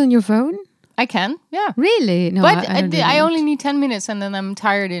series on your phone? I can, yeah. Really? No, but I only need 10 minutes and then I'm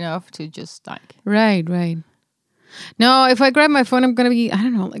tired enough to just like. Right. No, if I grab my phone, I'm gonna be, I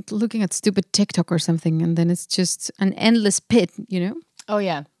don't know, like looking at stupid TikTok or something, and then it's just an endless pit, Oh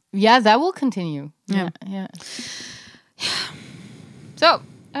yeah, that will continue. Yeah. So,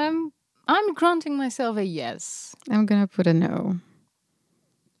 I'm granting myself a yes. I'm gonna put a no.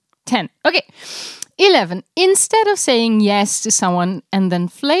 10. Okay. 11. Instead of saying yes to someone and then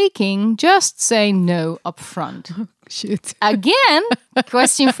flaking, just say no up front. Oh, shit. Again,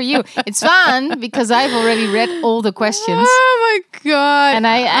 question for you. It's fun because I've already read all the questions. Oh my god. And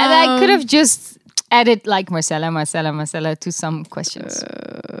I could have just added like Marcela to some questions.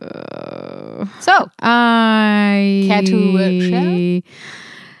 So, I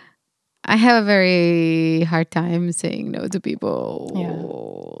have a very hard time saying no to people.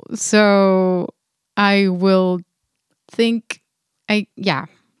 Yeah. So I will think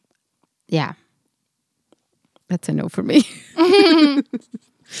Yeah. That's a no for me.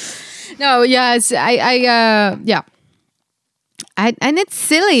 No, yes, yeah. And it's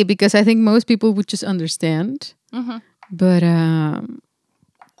silly because I think most people would just understand. But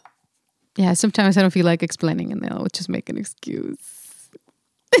yeah, sometimes I don't feel like explaining and they'll just make an excuse.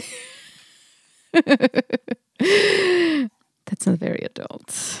 That's not very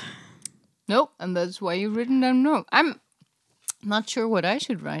adult. No, and that's why you've written down no. I'm not sure what I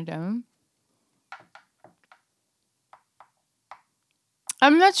should write down.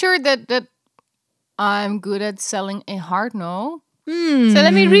 I'm not sure that I'm good at selling a hard no. So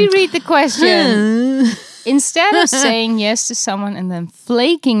let me reread the question. Instead of saying yes to someone and then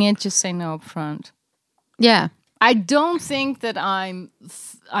flaking it, just say no up front. Yeah. I don't think that I'm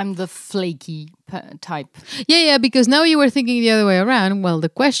the flaky type. Yeah, because now you were thinking the other way around. Well, the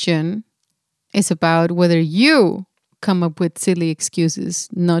question is about whether you come up with silly excuses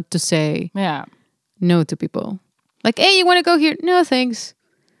not to say no to people. Like, hey, you want to go here? No, thanks.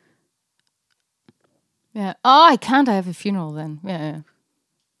 Yeah. Oh, I can't. I have a funeral then. Yeah.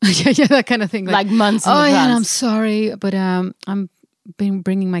 yeah, that kind of thing. Like months in advance. Yeah, I'm sorry, but I'm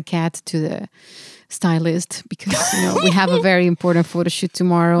bringing my cat to the stylist because we have a very important photo shoot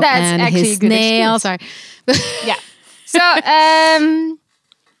tomorrow. That's and actually his a good nails are. Yeah. So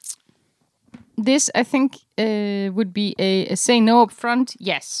this I think would be a say no up front.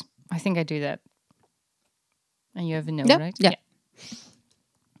 Yes, I think I do that. And you have a no, right? Yeah.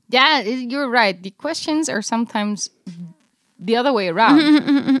 Yeah, you're right. The questions are sometimes the other way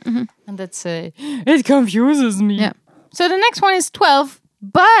around. And that's it confuses me. Yeah. So the next one is 12.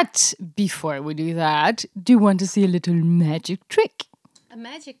 But before we do that, do you want to see a little magic trick? A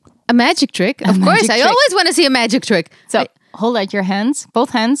magic trick? Of course. I always want to see a magic trick. So hold out your hands, both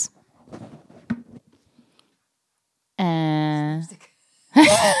hands.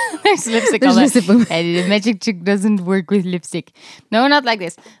 There's lipstick on that. And the magic trick doesn't work with lipstick. No, not like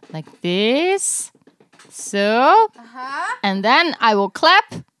this. Like this. So. And then I will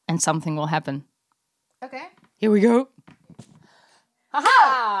clap and something will happen. Okay. Here we go.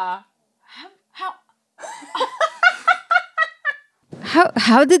 Aha!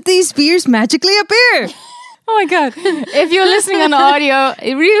 How did these beers magically appear? Oh my god! If you're listening on audio,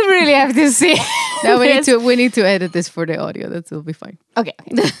 you really have to see. No, we need to edit this for the audio. That'll be fine. Okay.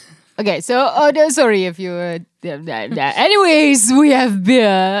 Okay. So, sorry if you. Anyways, we have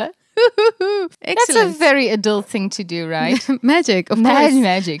beer. That's a very adult thing to do, right? Magic, of course.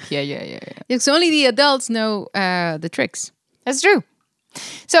 Magic. Yeah. Because only the adults know the tricks. That's true.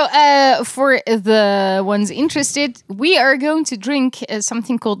 So, for the ones interested, we are going to drink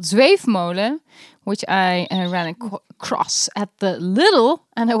something called Zweefmolen, which I ran across at the Lidl,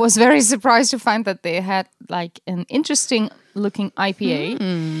 and I was very surprised to find that they had like an interesting looking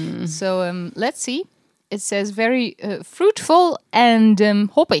IPA. So, let's see. It says very fruitful and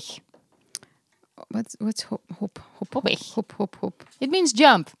hoppig. What's hop? Hoppig. Hop. It means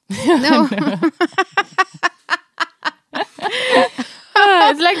jump. No.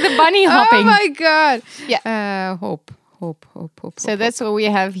 It's like the bunny hopping. Oh my god. Yeah. Hop. So that's what we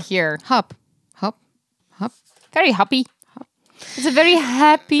have here. Hop. Very happy. It's a very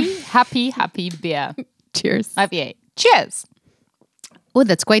happy beer. Cheers. IPA. Cheers. Oh,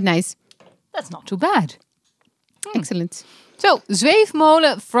 that's quite nice. That's not too bad. Excellent. So,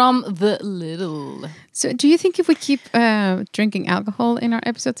 Zweefmolen from the Lidl. So, do you think if we keep drinking alcohol in our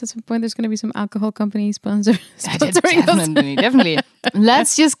episodes at some point, there's going to be some alcohol company sponsoring us? Definitely.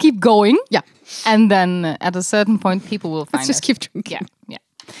 Let's just keep going. Yeah. And then at a certain point, people will find us. Let's just keep drinking. Yeah.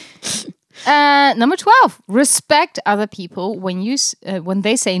 Number 12. Respect other people when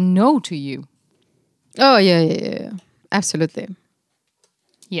they say no to you. Oh, yeah. Absolutely.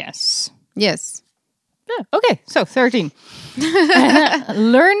 Yes. Yeah, okay, so 13.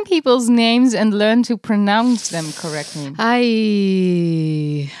 Learn people's names and learn to pronounce them correctly.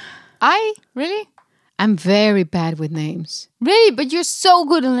 I? Really? I'm very bad with names. Really? But you're so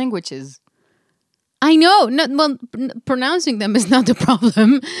good in languages. I know. Pronouncing them is not the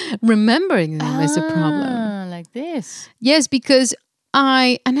problem. Remembering them is the problem. Like this. Yes, because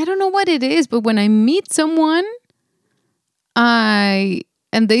I don't know what it is, but when I meet someone, and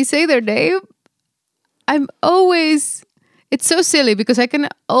they say their name, it's so silly because I can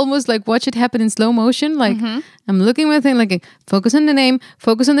almost like watch it happen in slow motion. Like I'm looking at the thing, like focus on the name.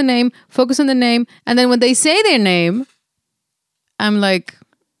 And then when they say their name, I'm like,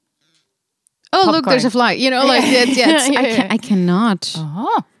 oh, Popcorn. look, there's a fly. I cannot.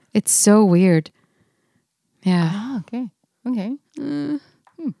 Uh-huh. It's so weird. Yeah. Okay.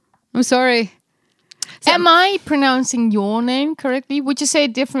 I'm sorry. Am I pronouncing your name correctly? Would you say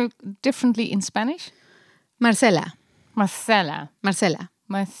it differently in Spanish? Marcela. Marcela. Marcela.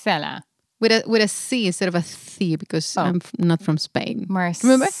 Marcela. With a C instead of a C because I'm not from Spain.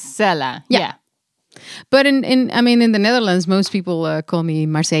 Marcela. Yeah. But in the Netherlands, most people call me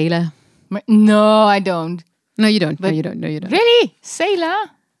Marcela. No, I don't. No, you don't. No, you don't. Really?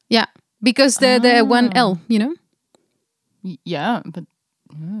 Cela? Yeah, because the one L, you know? Yeah,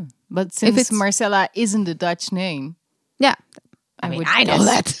 but since Marcela isn't a Dutch name. Yeah. I know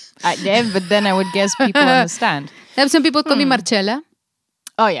that. But then I would guess people understand. Some people call me Marcella.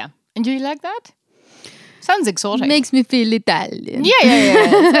 Oh, yeah. And do you like that? Sounds exotic. Makes me feel Italian. Yeah.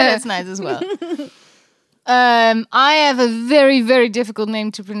 So that's nice as well. I have a very, very difficult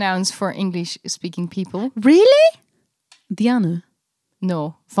name to pronounce for English-speaking people. Really? Dianne.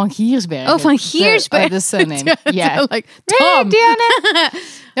 No, Van Giersbergen. Oh, Van Giersbergen. The surname. Yeah. Like, Tom. Really,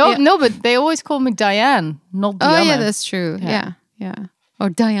 Dianne? No, but they always call me Diane, not Dianne. Oh, yeah, that's true. Yeah. Or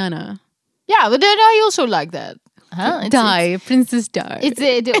Diana. Yeah, but then I also like that. Huh? Princess Di.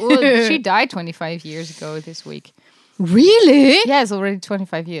 She died 25 years ago this week. Really? Yeah, it's already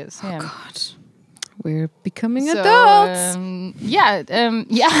 25 years. Oh, yeah. God. We're becoming adults. So, yes,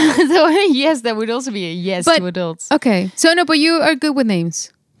 that would also be a yes to adults. Okay. So, no, but you are good with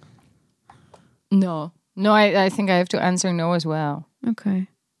names. No, I think I have to answer no as well. Okay.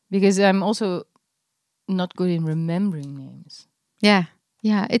 Because I'm also not good in remembering names. Yeah.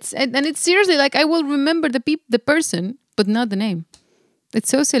 It's seriously like I will remember the person, but not the name. It's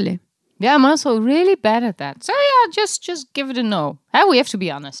so silly. Yeah, I'm also really bad at that. So yeah, just give it a no. We have to be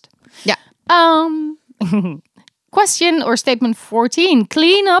honest. Yeah. Question or statement 14.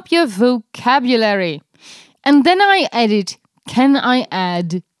 Clean up your vocabulary. And then I added, can I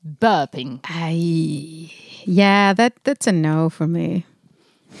add burping? Yeah, that's a no for me.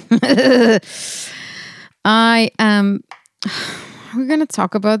 We're gonna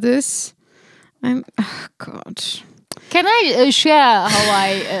talk about this. Oh God. Can I share how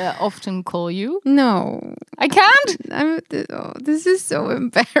I often call you? No, I can't. This is so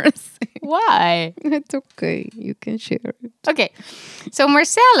embarrassing. Why? It's okay. You can share it. Okay. So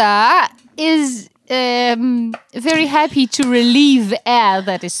Marcela is very happy to relieve air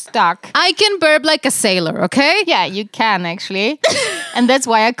that is stuck. I can burp like a sailor. Okay. Yeah, you can actually, and that's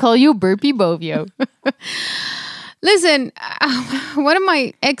why I call you Burpee Bovio. Listen, one of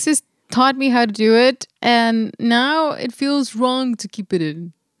my exes taught me how to do it, and now it feels wrong to keep it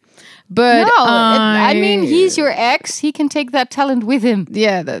in. But no, I mean, he's your ex. He can take that talent with him.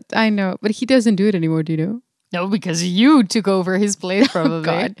 Yeah, that I know. But he doesn't do it anymore, do you know? No, because you took over his place, probably. Oh,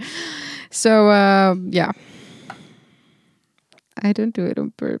 God. So, yeah. I don't do it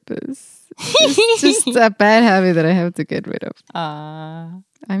on purpose. It's just a bad habit that I have to get rid of.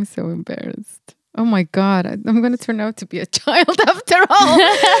 I'm so embarrassed. Oh my God, I'm going to turn out to be a child after all.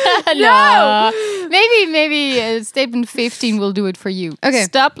 No. Maybe statement 15 will do it for you. Okay.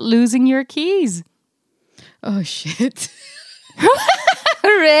 Stop losing your keys. Oh, shit.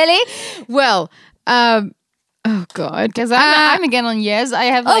 Really? Well, oh God. Because I'm again on yes. I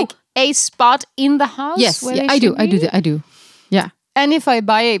have like a spot in the house. Yes, yeah, I do. Yeah. And if I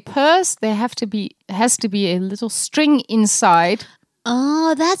buy a purse, has to be a little string inside.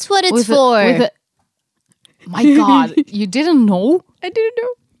 Oh, that's what it's for. My God, you didn't know? I didn't know.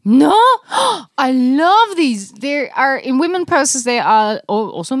 No, I love these. There are in women purses. They are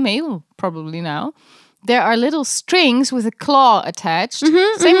also male, probably now. There are little strings with a claw attached,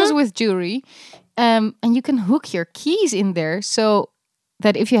 same as with jewelry, and you can hook your keys in there. So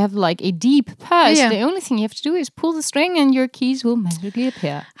that if you have like a deep purse, the only thing you have to do is pull the string, and your keys will magically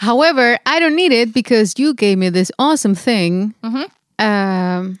appear. However, I don't need it because you gave me this awesome thing.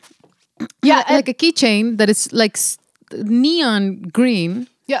 Like a keychain that is like neon green.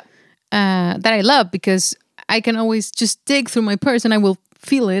 Yeah. That I love because I can always just dig through my purse and I will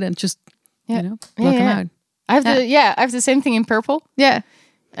feel it and just block them out. I have the same thing in purple. Yeah.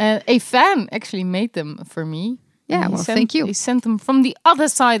 A fan actually made them for me. Yeah, well, thank you. He sent them from the other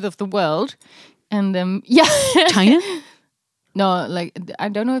side of the world, and China. No, like I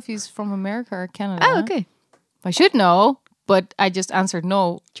don't know if he's from America or Canada. Oh, okay. I should know, but I just answered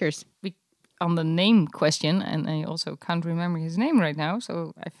no. Cheers. On the name question, and I also can't remember his name right now,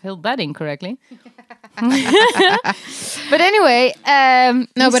 so I filled that incorrectly. But anyway,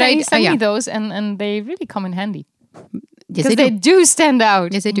 he sent me those, and they really come in handy. Yes, they do stand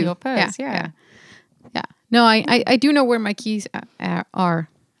out. Yes, they do. Your purse. Yeah. No, I do know where my keys are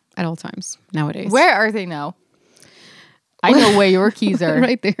at all times nowadays. Where are they now? I know where your keys are.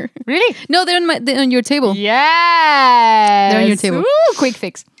 Right there. Really? No, they're on your table. Yeah. They're on your table. Ooh, quick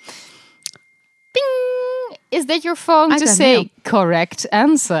fix. Bing. Is that your phone I to got say mail. correct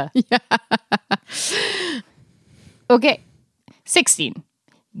answer? Okay. 16.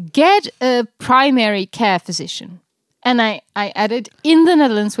 Get a primary care physician. And I added, in the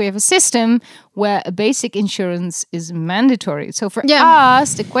Netherlands, we have a system where a basic insurance is mandatory. So for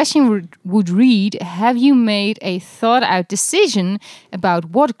us, the question would read, have you made a thought out decision about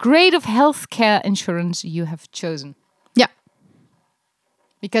what grade of healthcare insurance you have chosen? Yeah.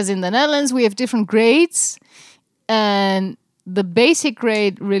 Because in the Netherlands, we have different grades. And the basic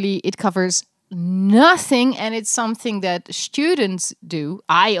grade, really, it covers nothing. And it's something that students do.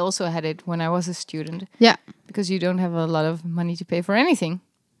 I also had it when I was a student. Yeah. Because you don't have a lot of money to pay for anything.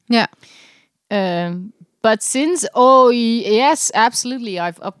 Yeah. But since, yes, absolutely,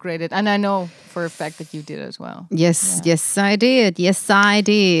 I've upgraded. And I know for a fact that you did as well. Yes, yes, I did. Yes, I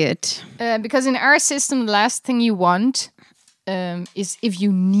did. Because in our system, the last thing you want is if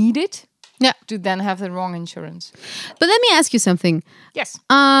you need it, to then have the wrong insurance. But let me ask you something. Yes.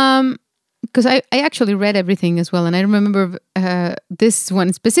 Because I actually read everything as well. And I remember this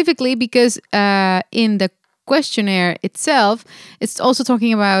one specifically because in the questionnaire itself, it's also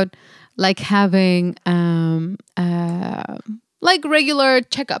talking about like having like regular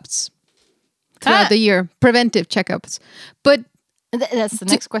checkups throughout the year, preventive checkups. But that's the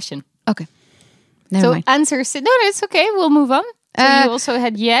next question. Okay. Never mind. Answers. No, it's okay. We'll move on. So you also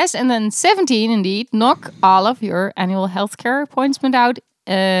had yes, and then 17 indeed. Knock all of your annual healthcare appointment out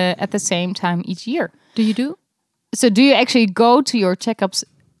at the same time each year. Do you do? So do you actually go to your checkups?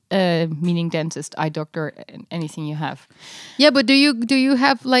 Meaning dentist, eye doctor, anything you have. Yeah, but do you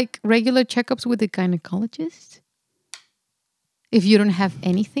have like regular checkups with a gynecologist? If you don't have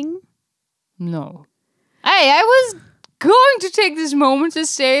anything? No. I was going to take this moment to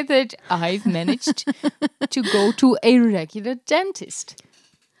say that I've managed to go to a regular dentist.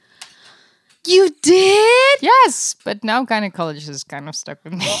 You did? Yes, but now gynecologist is kind of stuck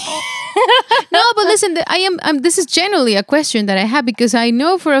with me. No, but listen, this is generally a question that I have because I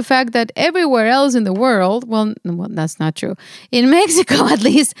know for a fact that everywhere else in the world, well that's not true. In Mexico, at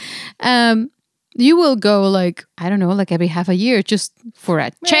least, you will go like, I don't know, like every half a year just for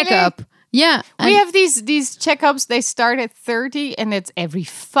a checkup. Yeah. We have these checkups, they start at 30 and it's every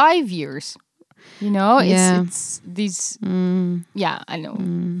 5 years. You know, it's these, I know.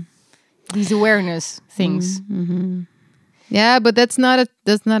 These awareness things. Mm-hmm. Yeah, but that's not a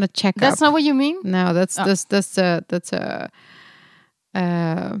checkup. That's not what you mean? No, that's no,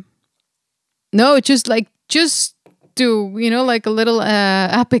 just to, you know, like a little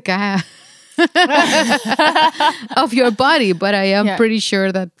apica of your body, but I am pretty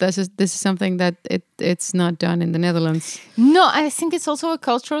sure that this is something that it's not done in the Netherlands. No, I think it's also a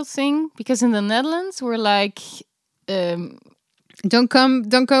cultural thing because in the Netherlands we're like Don't go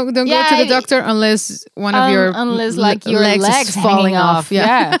to the doctor unless one of your your legs is falling off.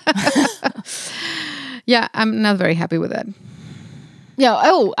 Yeah. Yeah, I'm not very happy with that. Yeah.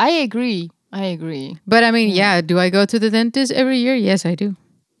 Oh, I agree. But I mean, do I go to the dentist every year? Yes, I do.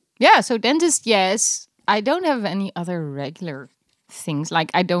 Yeah. So dentist, yes. I don't have any other regular things.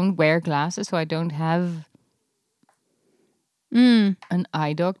 Like I don't wear glasses, so I don't have an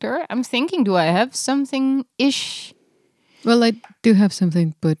eye doctor. I'm thinking, do I have something-ish? Well, I do have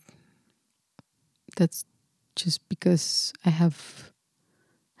something, but that's just because I have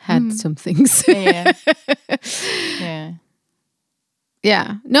had some things.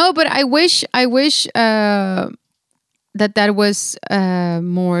 Yeah. No, but I wish that was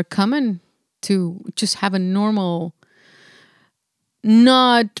more common to just have a normal,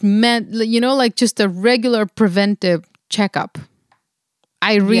 like just a regular preventive checkup.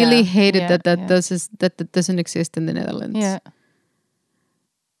 I really hated that doesn't exist in the Netherlands. Yeah.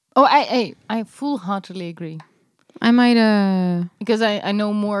 Oh, I full-heartedly agree. I might because I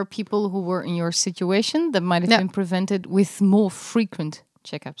know more people who were in your situation that might have been prevented with more frequent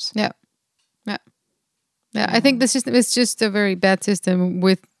checkups. Yeah. I think the system is just a very bad system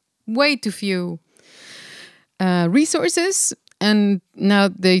with way too few resources, and now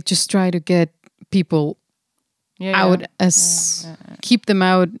they just try to get people out keep them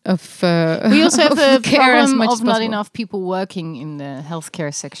out of we also have the care as problem much of as not possible. enough people working in the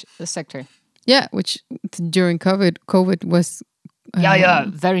healthcare sector. Yeah, which during COVID was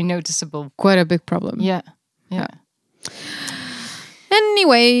very noticeable, quite a big problem. Yeah.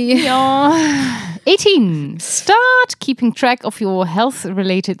 Anyway, 18. Start keeping track of your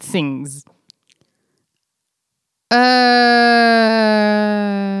health-related things.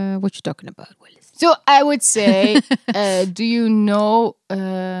 What you talking about, Willis? So I would say, do you know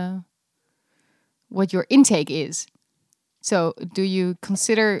what your intake is? So, do you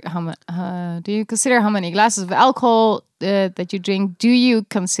consider how many glasses of alcohol that you drink? Do you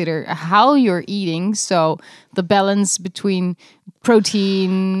consider how you're eating? So, the balance between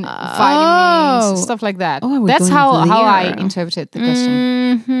protein, vitamins, stuff like that. That's how I interpreted the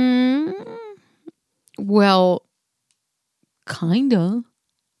question. Mm-hmm. Well, kinda.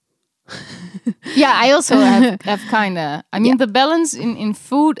 Yeah, I also have kinda. I mean, the balance in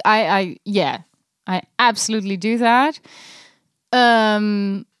food. I absolutely do that.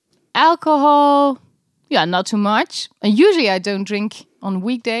 Alcohol, not too much. Usually I don't drink on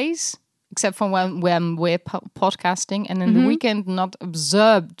weekdays, except for when we're podcasting, and in the weekend, not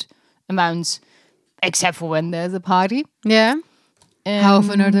absurd amounts, except for when there's a party. Yeah. How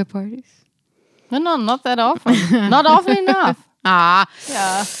often are there parties? No, not that often. Not often enough.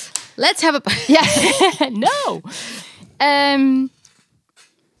 Yeah. Let's have a no.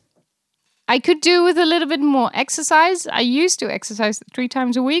 I could do with a little bit more exercise. I used to exercise 3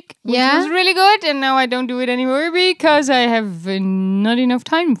 times a week, which was really good. And now I don't do it anymore because I have not enough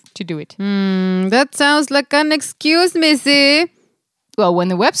time to do it. That sounds like an excuse, Missy. Well, when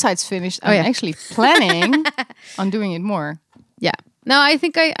the website's finished, I'm actually planning on doing it more. Yeah. No, I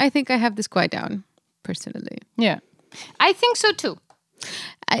think I have this quite down, personally. Yeah. I think so too.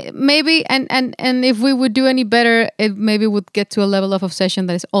 Maybe, and if we would do any better, it maybe would get to a level of obsession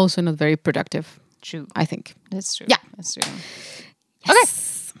that is also not very productive. True. I think. That's true. Yeah. That's true.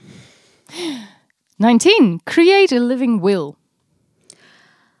 Yes. Okay. 19. Create a living will.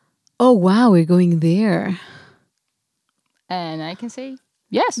 Oh, wow. We're going there. And I can say,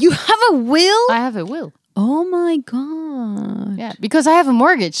 yes. You have a will? I have a will. Oh, my God. Yeah, because I have a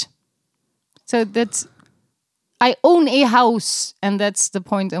mortgage. So I own a house, and that's the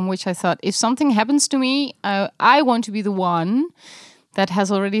point in which I thought, if something happens to me, I want to be the one that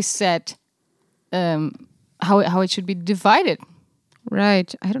has already said how it should be divided.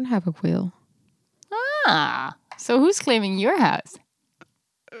 Right. I don't have a will. So who's claiming your house?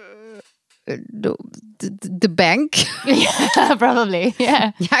 The bank. Yeah, probably.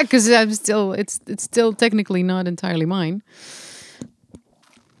 Yeah. Yeah, because it's still technically not entirely mine.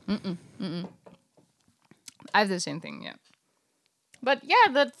 I have the same thing, yeah. But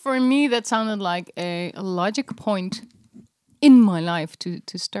yeah, that for me, that sounded like a logic point in my life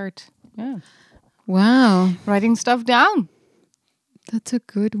to start. Yeah. Wow. Writing stuff down. That's a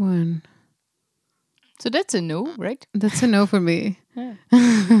good one. So that's a no, right? That's a no for me. Yeah.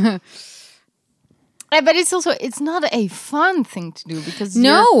 But it's not a fun thing to do because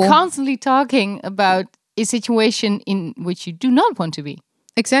you're constantly talking about a situation in which you do not want to be.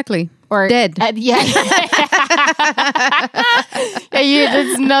 Exactly. Or dead. Yeah.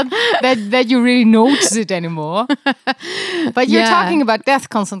 It's not that you really notice it anymore. But you're talking about death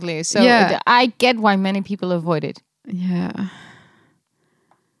constantly. So I get why many people avoid it. Yeah.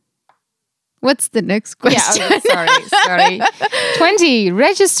 What's the next question? Yeah, sorry. 20.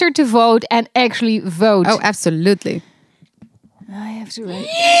 Register to vote and actually vote. Oh, absolutely. I have to write.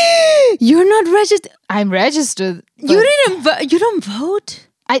 You're not registered. I'm registered. You didn't. You don't vote.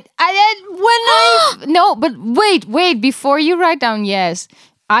 No, but wait. Before you write down yes,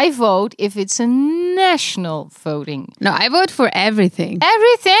 I vote if it's a national voting. No, I vote for everything.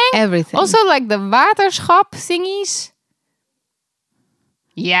 Everything. Also, like the waterschap thingies.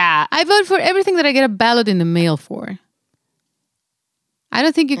 Yeah, I vote for everything that I get a ballot in the mail for. I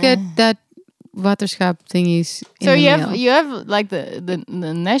don't think you get that waterschap thingies. So you have like the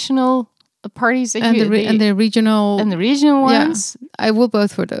national parties that and the regional ones. Yeah, I will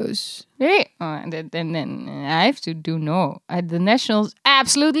vote for those. Really? And then I have to do the nationals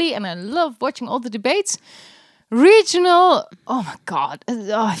absolutely, and I love watching all the debates. Regional, oh my god.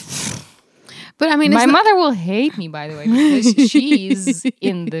 But I mean, my mother will hate me, by the way, because she's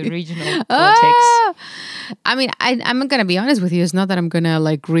in the regional politics. I mean, I'm not gonna be honest with you. It's not that I'm gonna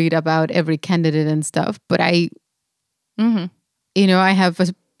like read about every candidate and stuff, but I have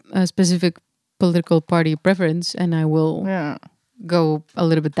a specific political party preference, and I will go a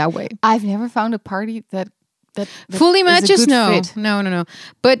little bit that way. I've never found a party that fully matches. Fit. No.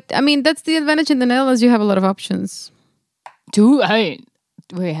 But I mean, that's the advantage in the Netherlands. You have a lot of options.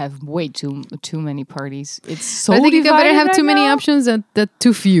 We have way too many parties. It's so. I think you better have right too many now. options than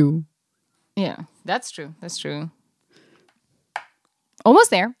too few. Yeah, that's true. Almost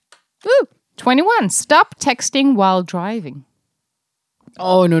there. Woo! 21. Stop texting while driving.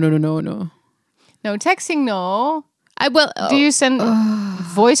 Oh no. No texting. No. Do you send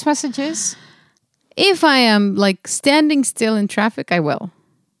voice messages? If I am like standing still in traffic, I will.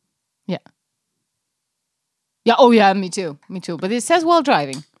 Yeah. Yeah. Oh, yeah. Me too. But it says while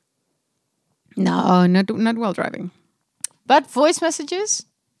driving. No, not while driving. But voice messages,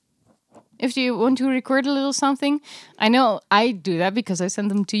 if you want to record a little something, I know I do that because I send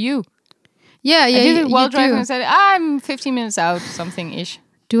them to you. Yeah, I did it while driving and said, I'm 15 minutes out, something-ish.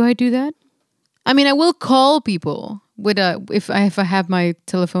 Do I do that? I mean, I will call people with if I have my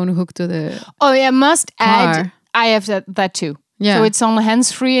telephone hooked to the Oh, yeah, must add. car. I have that too. Yeah. So it's on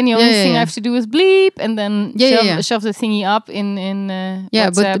hands-free, and the only thing I have to do is bleep, and then shove the thingy up in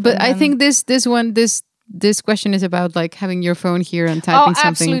WhatsApp. But I think this question is about like having your phone here and typing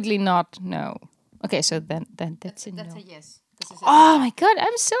something. Absolutely not. No. Okay, so then that's a no. a yes. Oh my god,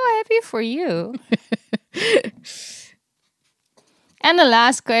 I'm so happy for you. And the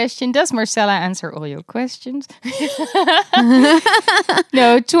last question, does Marcela answer all your questions?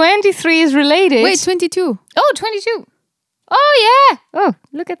 No, 23 is related. Wait, 22. Oh, 22. Oh, yeah. Oh,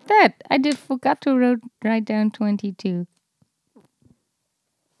 look at that. I forgot to write down 22.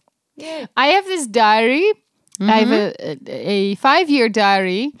 Yeah. I have this diary. Mm-hmm. I have a 5-year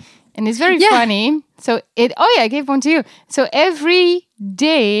diary, and it's very funny. So I gave one to you. So every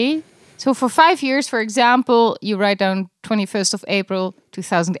day, so for 5 years, for example, you write down 21st of April,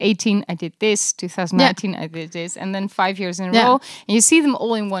 2018, I did this, 2019, I did this, and then 5 years in a row. And you see them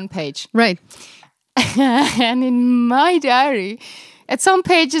all in one page. Right. And in my diary, at some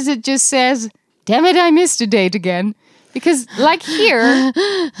pages it just says, damn it, I missed a date again. Because like here,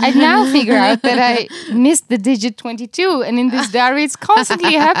 I now figure out that I missed the digit 22. And in this diary, it's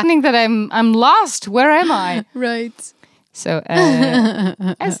constantly happening that I'm lost. Where am I? Right. So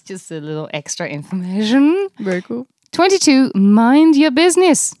that's just a little extra information. Very cool. 22, mind your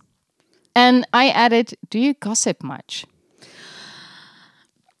business. And I added, do you gossip much?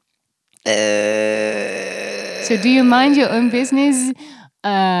 So do you mind your own business?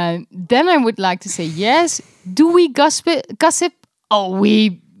 Then I would like to say yes. Do we gossip? Oh,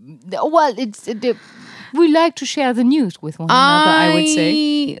 we like to share the news with one another, I would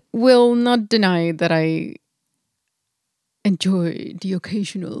say. I will not deny that I enjoy the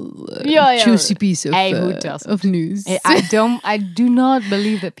occasional juicy piece of news. I do not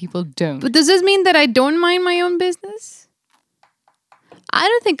believe that people don't. But does this mean that I don't mind my own business? I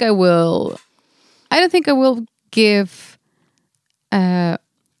don't think I will. I don't think I will give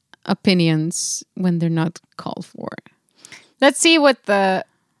opinions when they're not called for. Let's see what the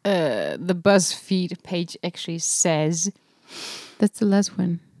BuzzFeed page actually says. That's the last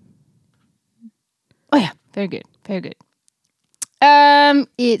one. Oh yeah, very good, very good.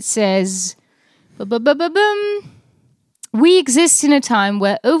 It says, we exist in a time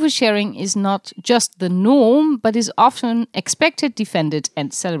where oversharing is not just the norm, but is often expected, defended,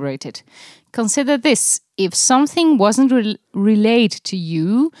 and celebrated. Consider this. If something wasn't relayed to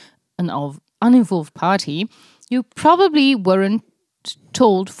you, an uninvolved party, you probably weren't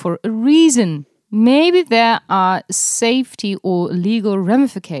told for a reason. Maybe there are safety or legal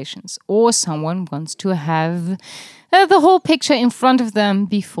ramifications, or someone wants to have the whole picture in front of them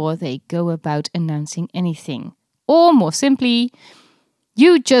before they go about announcing anything. Or more simply,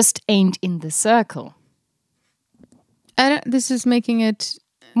 you just ain't in the circle. This is making it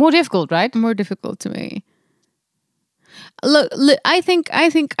more difficult, right? More difficult to me. Look, I think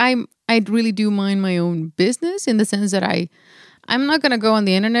I really do mind my own business in the sense that I'm not gonna go on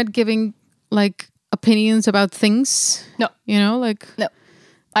the internet giving like opinions about things. No, no.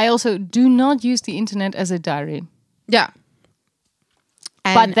 I also do not use the internet as a diary. Yeah,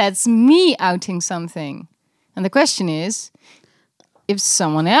 but that's me outing something. And the question is, if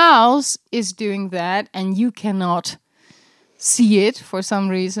someone else is doing that and you cannot see it for some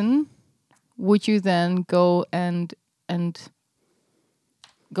reason, would you then go and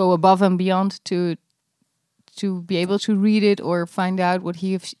go above and beyond to be able to read it or find out what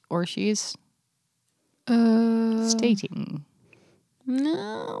he or she is stating?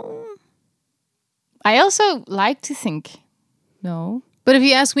 No. I also like to think no. But if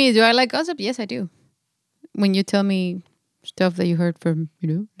you ask me, do I like gossip? Yes, I do. When you tell me stuff that you heard from,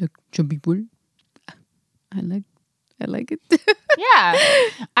 like some people, I like it. Yeah.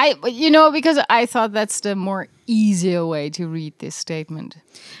 Because I thought that's the more easier way to read this statement.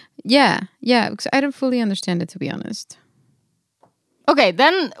 Yeah, because I don't fully understand it, to be honest. Okay,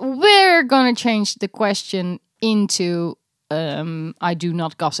 then we're going to change the question into I do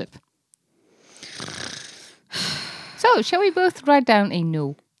not gossip. So, shall we both write down a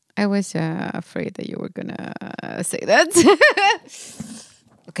no? I was afraid that you were going to say that.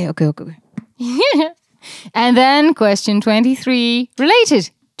 Okay. And then question 23, related.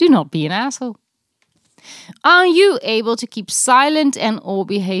 Do not be an asshole. Are you able to keep silent and or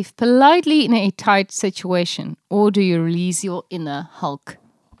behave politely in a tight situation? Or do you release your inner Hulk?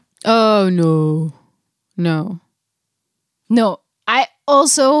 Oh, no. No, I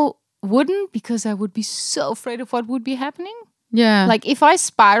also wouldn't, because I would be so afraid of what would be happening. Yeah. Like if I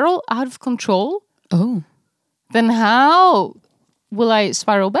spiral out of control, then how will I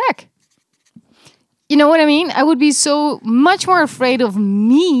spiral back? You know what I mean? I would be so much more afraid of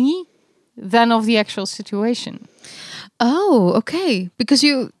me than of the actual situation. Oh, okay. Because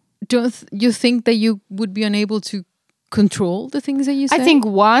you you think that you would be unable to control the things that you say? I think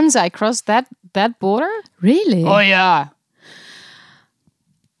once I crossed that border. Really? Oh yeah.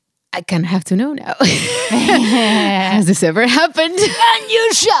 I kind of have to know now. Has this ever happened? And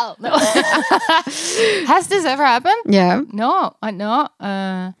you shall. No. Has this ever happened? Yeah. No, no.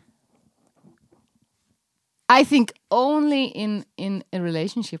 I think only in a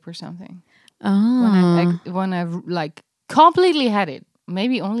relationship or something. Oh. When I've like completely had it.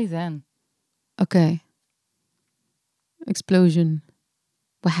 Maybe only then. Okay. Explosion.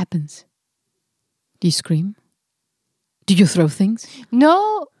 What happens? Do you scream? Do you throw things?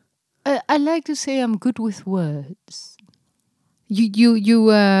 No. I like to say I'm good with words. You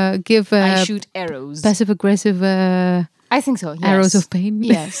give I shoot arrows. Passive aggressive I think so. Yes. arrows of pain.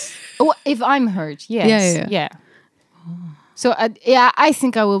 Yes. Oh, if I'm hurt, yes. Yeah. So I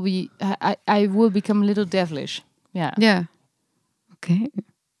think I will be. I will become a little devilish. Yeah. Yeah. Okay.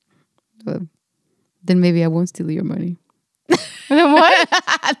 Well, then maybe I won't steal your money. Then what?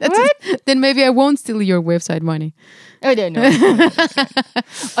 What? Then maybe I won't steal your website money. Oh no.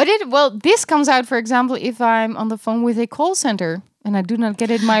 Well, this comes out, for example, if I'm on the phone with a call center and I do not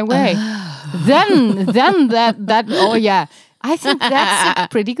get it my way. Then that oh yeah. I think that's a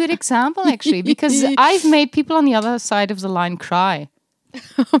pretty good example, actually, because I've made people on the other side of the line cry.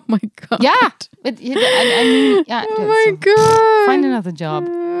 Oh my god. Yeah. But, I mean, yeah. Oh my god. Find another job.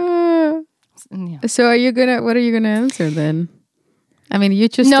 Yeah. So what are you gonna answer then? I mean, you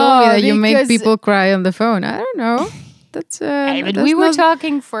just told me that you make people cry on the phone. I don't know. That's we were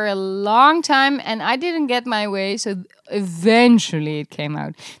talking for a long time and I didn't get my way, so eventually it came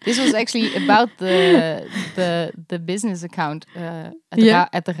out. This was actually about the business account at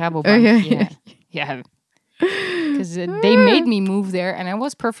the Rabobank. Yeah. Because they made me move there and I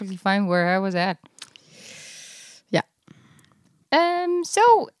was perfectly fine where I was at. Yeah.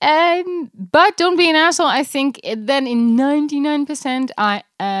 But don't be an asshole. I think then in 99% I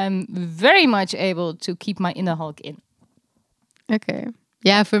am very much able to keep my inner Hulk in. Okay.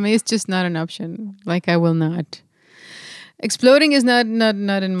 Yeah, for me it's just not an option. Like I will not. Exploding is not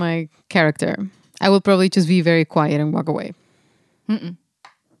in my character. I will probably just be very quiet and walk away.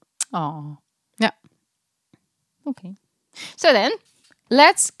 Oh. Yeah. Okay. So then,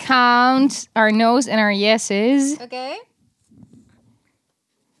 let's count our no's and our yeses. Okay.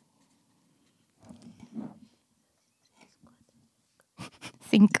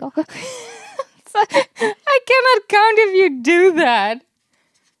 Cinco. I cannot count if you do that.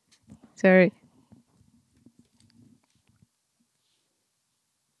 Sorry.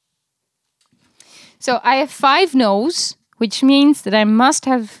 So I have 5 no's, which means that I must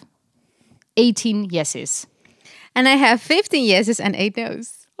have 18 yeses. And I have 15 yeses and 8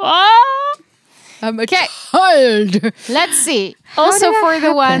 no's. Oh! I'm a child. Let's see. Also for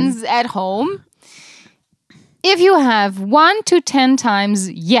the ones at home, if you have 1 to 10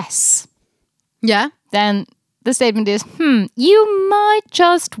 times yes, then the statement is, you might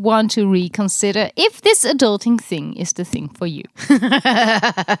just want to reconsider if this adulting thing is the thing for you.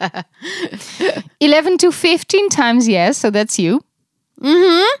 11 to 15 times yes, so that's you.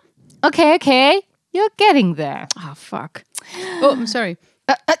 Okay. You're getting there. Oh, fuck. Oh, I'm sorry.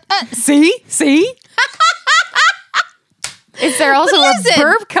 See? Is there also a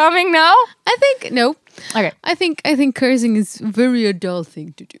burp coming now? I think, no. Okay. I think cursing is a very adult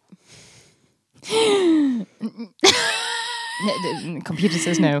thing to do. The computer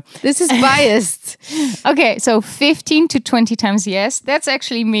says no. This is biased. Okay, so 15 to 20 times yes. That's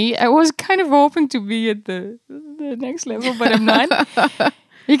actually me. I was kind of hoping to be at the next level, but I'm not.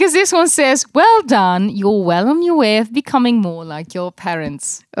 Because this one says, well done, you're well on your way of becoming more like your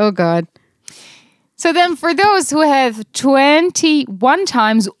parents. Oh, God. So then for those who have 21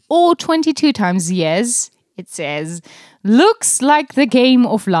 times or 22 times yes, it says, looks like the game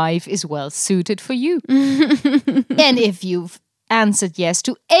of life is well suited for you. And if you've answered yes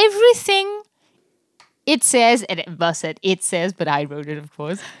to everything, it says, and it says, but I wrote it, of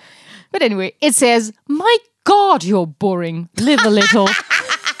course. But anyway, it says, my God, you're boring. Live a little.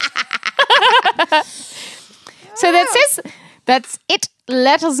 So that's it.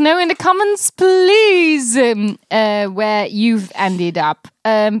 Let us know in the comments, please, where you've ended up.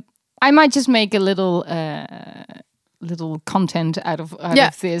 I might just make a little content out of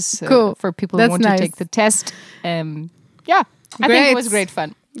this cool. for people That's who want nice. to take the test. yeah, I think Great. it was great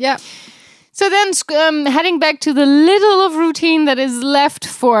fun. Yeah. So then, heading back to the little of routine that is left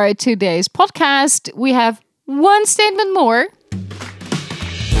for today's podcast, we have one statement more,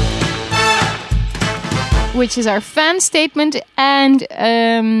 which is our fan statement. And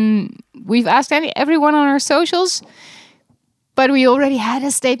we've asked everyone on our socials, but we already had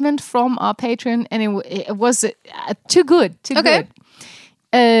a statement from our patron, and it was too good. Okay.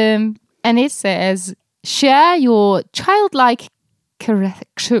 And it says, share your childlike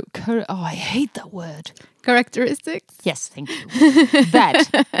I hate that word. Characteristics. Yes, thank you. That.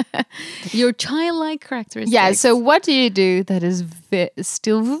 Your childlike characteristics. Yeah, so what do you do that is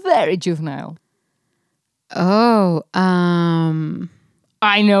still very juvenile? Oh,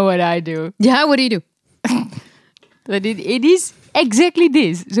 I know what I do. yeah, what do you do? But it is exactly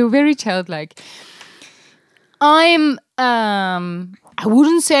this. So very childlike. I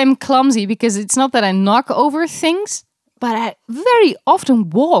wouldn't say I'm clumsy, because it's not that I knock over things, but I very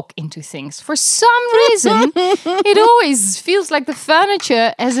often walk into things. For some reason, it always feels like the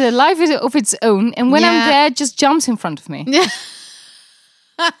furniture has a life of its own. And when I'm there, it just jumps in front of me. Yeah.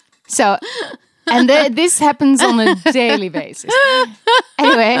 So, and this happens on a daily basis.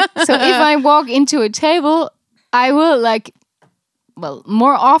 Anyway, so if I walk into a table, I will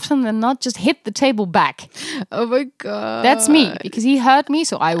more often than not, just hit the table back. Oh my God. That's me, because he hurt me,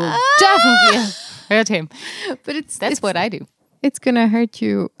 so I will definitely hurt him. But That's what I do. It's gonna hurt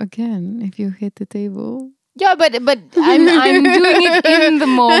you again if you hit the table. Yeah, but I'm doing it in the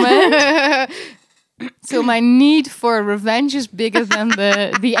moment. So my need for revenge is bigger than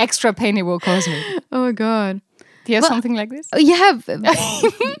the extra pain it will cause me. Oh my God. Do you have something like this? Yeah,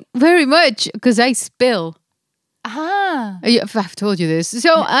 very much, because I spill. I've told you this.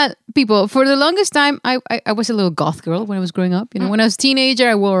 So, people, for the longest time, I was a little goth girl when I was growing up. You know, when I was a teenager,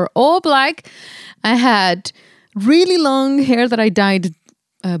 I wore all black. I had really long hair that I dyed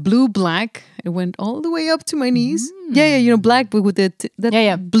blue-black. It went all the way up to my knees. Yeah, you know, black, but with that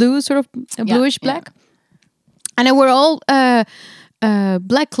blue, sort of bluish black. And I wore all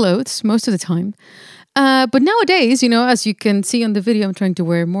black clothes most of the time. But nowadays, you know, as you can see on the video, I'm trying to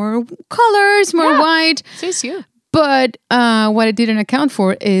wear more colors, more white. Suits you. But what I didn't account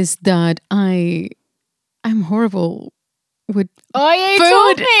for is that I'm horrible with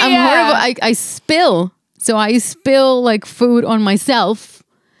food. I'm horrible. I spill. So I spill like food on myself,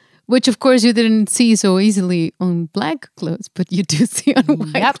 which of course you didn't see so easily on black clothes, but you do see on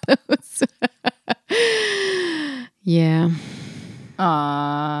white clothes. Yeah.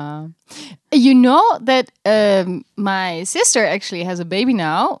 You know that my sister actually has a baby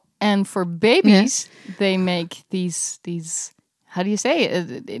now, and for babies they make these. How do you say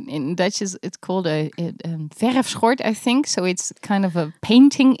it? In Dutch it's called a verfschort, I think. So it's kind of a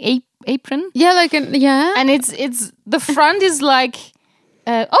painting apron. Yeah, like and it's the front is like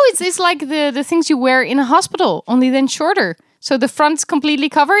it's like the things you wear in a hospital, only then shorter. So the front's completely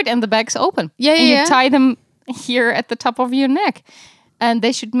covered and the back's open. Yeah, and you tie them here at the top of your neck. And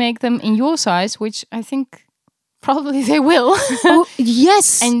they should make them in your size, which I think probably they will. Oh,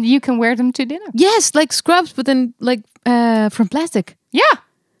 yes. And you can wear them to dinner. Yes, like scrubs, but then like from plastic. Yeah.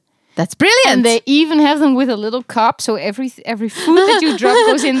 That's brilliant. And they even have them with a little cup, so every food that you drop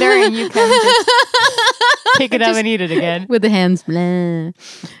goes in there and you can just pick it up and eat it again. With the hands. Blah.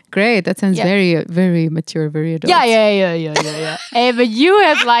 Great. That sounds very, very mature, very adult. Yeah. But you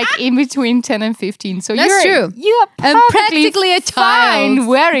have like in between 10 and 15. So that's true. You are practically a child fine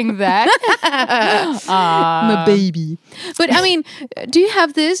wearing that. I'm a baby. But I mean, do you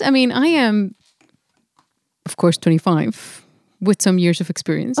have this? I mean, I am, of course, 25. With some years of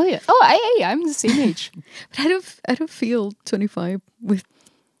experience. Oh yeah. I'm the same age. But I don't feel 25 with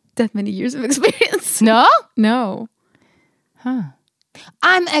that many years of experience. No? No. Huh.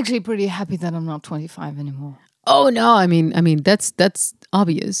 I'm actually pretty happy that I'm not 25 anymore. Oh no, I mean that's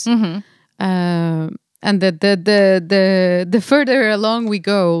obvious. Mm-hmm. And the further along we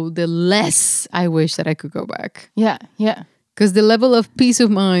go, the less I wish that I could go back. Yeah. Because the level of peace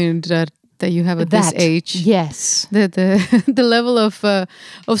of mind that you have at this age, yes, the level of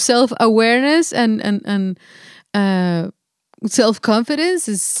self-awareness and self-confidence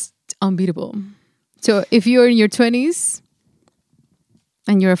is unbeatable. So if you're in your 20s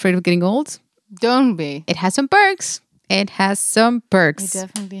and you're afraid of getting old, don't be. It has some perks. It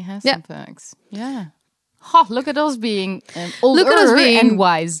definitely has some perks. Yeah. Look at us being older and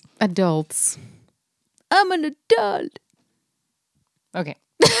wise adults. I'm an adult. Okay.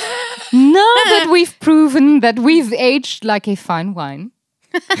 Now that we've proven that we've aged like a fine wine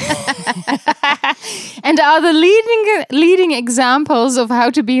and are the leading examples of how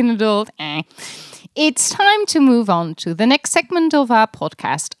to be an adult, it's time to move on to the next segment of our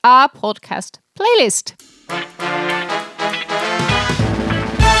podcast playlist.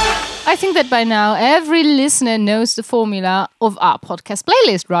 I think that by now every listener knows the formula of our podcast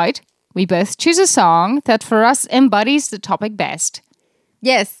playlist, right? We both choose a song that for us embodies the topic best.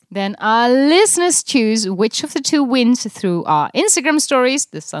 Yes. Then our listeners choose which of the two wins through our Instagram stories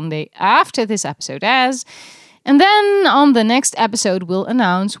the Sunday after this episode airs. And then on the next episode, we'll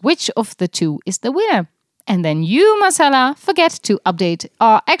announce which of the two is the winner. And then you, Marcela, forget to update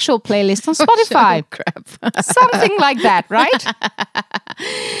our actual playlist on Spotify. Oh, crap. Something like that, right?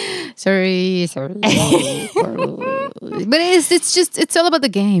 Sorry. But it's all about the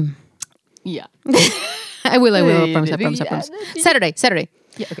game. Yeah. I will. I promise. Saturday.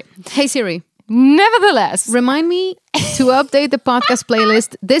 Yeah, okay. Hey Siri. Nevertheless, Remind me to update the podcast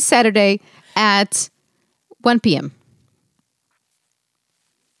playlist this Saturday at 1 p.m.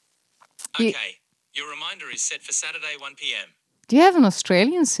 Okay. Your reminder is set for Saturday, 1 p.m. do you have an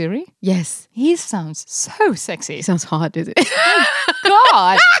Australian Siri? Yes. He sounds so sexy. It sounds hot, is it?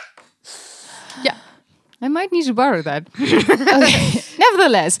 God. Yeah. I might need to borrow that. Okay.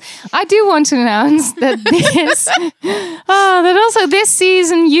 Nevertheless, I do want to announce that that also this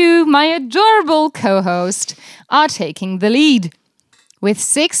season you, my adorable co-host, are taking the lead with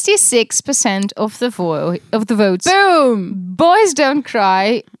 66% of the votes. Boom! Boys Don't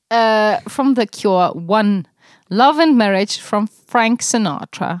Cry from The Cure won. Love and Marriage from Frank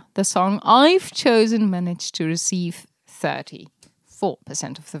Sinatra, the song I've chosen, managed to receive 34%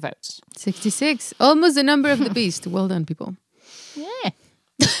 of the votes. 66. Almost the number of the beast. Well done, people. Yeah.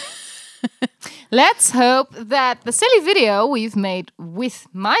 Let's hope that the silly video we've made with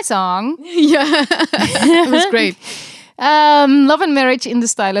my song, Yeah. It was great. Love and Marriage in the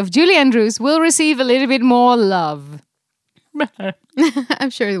style of Julie Andrews, will receive a little bit more love. I'm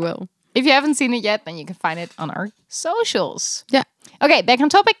sure it will. If you haven't seen it yet, then you can find it on our socials. Yeah. Okay, back on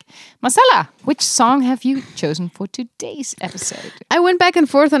topic. Marcela, which song have you chosen for today's episode? I went back and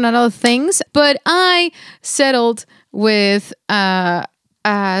forth on a lot of things, but I settled with a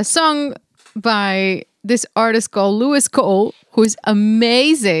song by this artist called Lewis Cole, who's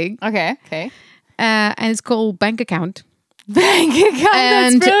amazing. Okay. And it's called Bank Account. Bank Account,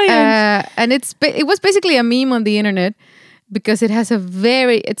 that's brilliant. And it was basically a meme on the internet because it has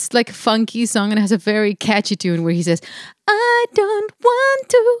it's like a funky song and it has a very catchy tune where he says, I don't want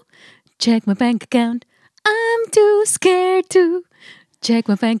to check my bank account. I'm too scared to check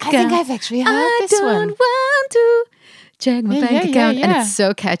my bank account. I think I've actually heard this one. I don't want to check my bank account. And it's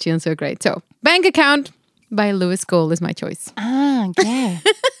so catchy and so great. So, Bank Account by Lewis Cole is my choice. Yeah.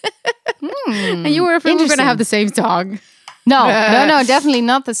 And you were afraid we were going to have the same song. No, definitely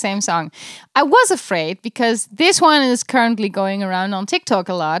not the same song. I was afraid because this one is currently going around on TikTok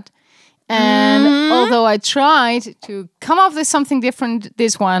a lot. And although I tried to come up with something different,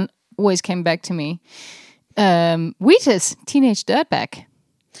 this one always came back to me. Wheatus, Teenage Dirtbag.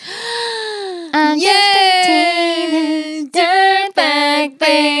 I'm just a teenage dirtbag,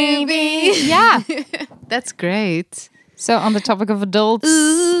 baby. Yeah. That's great. So on the topic of adulting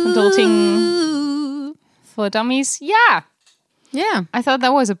for dummies, yeah. I thought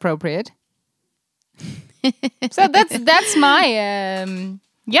that was appropriate. So that's my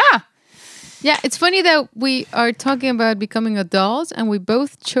yeah. Yeah, it's funny that we are talking about becoming adults and we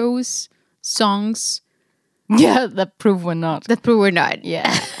both chose songs that prove we're not.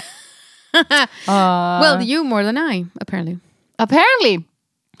 Yeah. Well, you more than I, apparently.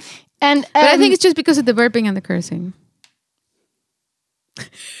 And but I think it's just because of the burping and the cursing.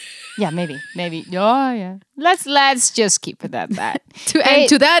 Yeah, maybe. Oh, yeah. Let's just keep it at that. And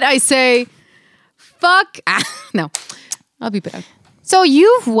to that I say, fuck. No, I'll beep it out. So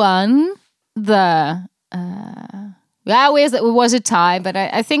you've won the. It was a tie, but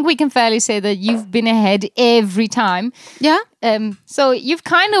I think we can fairly say that you've been ahead every time. Yeah. So you've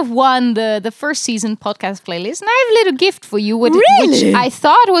kind of won the first season podcast playlist, and I have a little gift for you, which I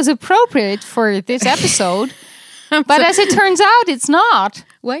thought was appropriate for this episode. But as it turns out, it's not.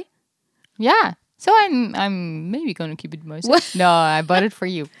 Why? Yeah. So I'm maybe going to keep it to myself. What? No, I bought it for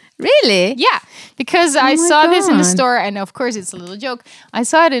you. Really? Yeah. Because I saw this in the store, and of course it's a little joke. I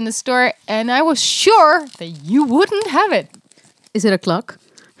saw it in the store, and I was sure that you wouldn't have it. Is it a clock?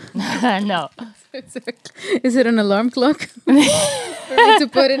 No. Is it an alarm clock? For me to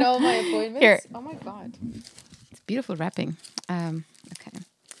put in all my appointments? Here. Oh my God. It's beautiful wrapping. Okay.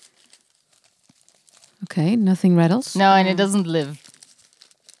 Okay, nothing rattles. No, and it doesn't live.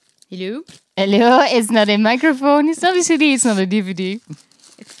 Hello? Hello, it's not a microphone, it's not a CD, it's not a DVD.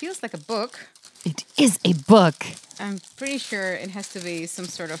 It feels like a book. It is a book. I'm pretty sure it has to be some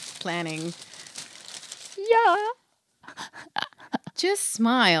sort of planning Yeah. Just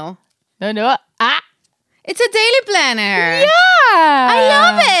smile. No. It's a daily planner. Yeah. I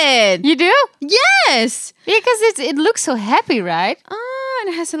love it. You do? Yes. Because it looks so happy, right? Oh,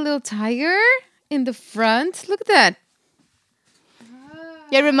 and it has a little tiger in the front. Look at that.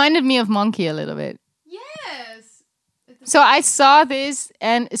 Yeah, it reminded me of Monkey a little bit. Yes. So I saw this,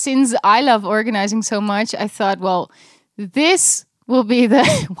 and since I love organizing so much, I thought, well, this will be the...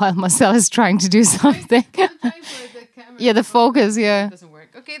 While Marcel is trying to do something. Yeah, the focus, yeah. Doesn't work.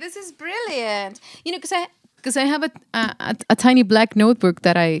 Okay, this is brilliant. You know, because I have a tiny black notebook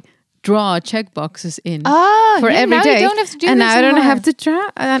that I draw check boxes in for every now day. You don't have to do and this now I don't anymore. have to draw.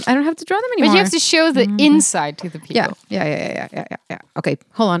 I don't have to draw them anymore. But you have to show the inside to the people. Yeah. Okay,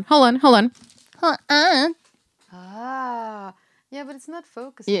 hold on. Ah, yeah, but it's not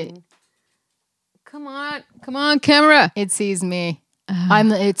focusing. Yeah. Come on, camera. It sees me.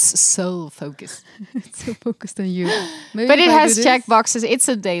 It's so focused. It's so focused on you. Maybe But if it I do has this- check boxes. It's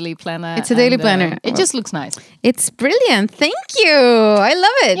a daily planner. It's a daily planner. It just looks nice. It's brilliant. Thank you. I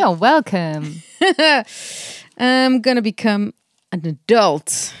love it. You're welcome. I'm gonna become an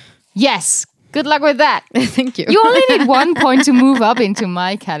adult. Yes. Good luck with that. Thank you. You only need 1 point to move up into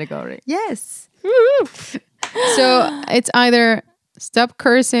my category. Yes. So it's either stop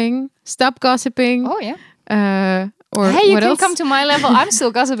cursing, stop gossiping. Oh, yeah. Or Hey, you what can else? come to my level. I'm still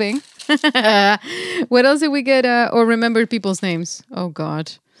gossiping. What else did we get? Or remember people's names? Oh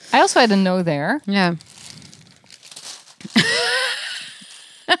God. I also had a no there. Yeah.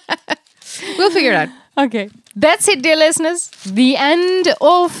 We'll figure it out. Okay. That's it, dear listeners. The end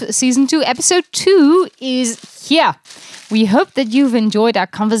of season 2, episode 2 is here. We hope that you've enjoyed our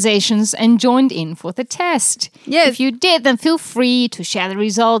conversations and joined in for the test. Yes. If you did, then feel free to share the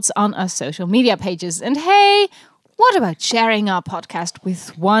results on our social media pages. And hey, what about sharing our podcast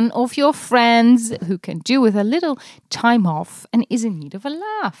with one of your friends who can do with a little time off and is in need of a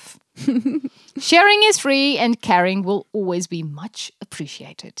laugh? Sharing is free and caring will always be much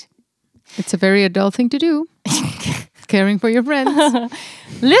appreciated. It's a very adult thing to do. Caring for your friends.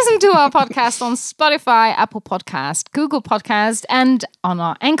 Listen to our podcast on Spotify, Apple Podcast, Google Podcast, and on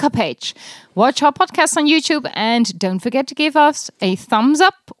our Anchor page. Watch our podcast on YouTube, and don't forget to give us a thumbs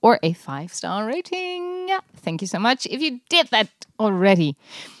up or a 5-star rating. Thank you so much if you did that already.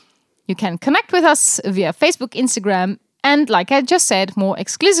 You can connect with us via Facebook, Instagram, and like I just said, more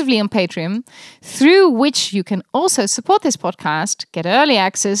exclusively on Patreon, through which you can also support this podcast, get early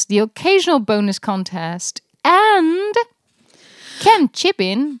access, the occasional bonus contest, and can chip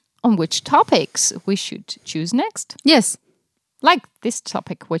in on which topics we should choose next. Yes. Like this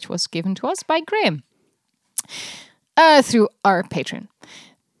topic, which was given to us by Graham through our Patreon.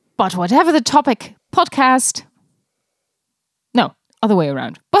 But whatever the topic, podcast... No, other way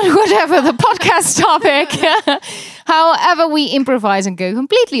around. But whatever the podcast topic, however we improvise and go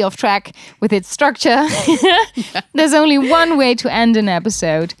completely off track with its structure, there's only one way to end an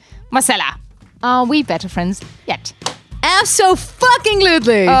episode. Marcela, are we better friends yet?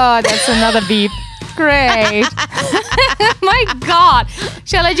 Abso-fucking-lutely. Oh, that's another beep. Great. My God.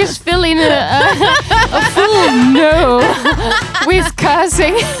 Shall I just fill in a full no with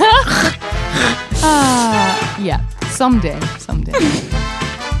cursing? Yeah. Someday.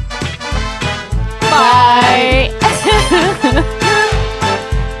 Bye.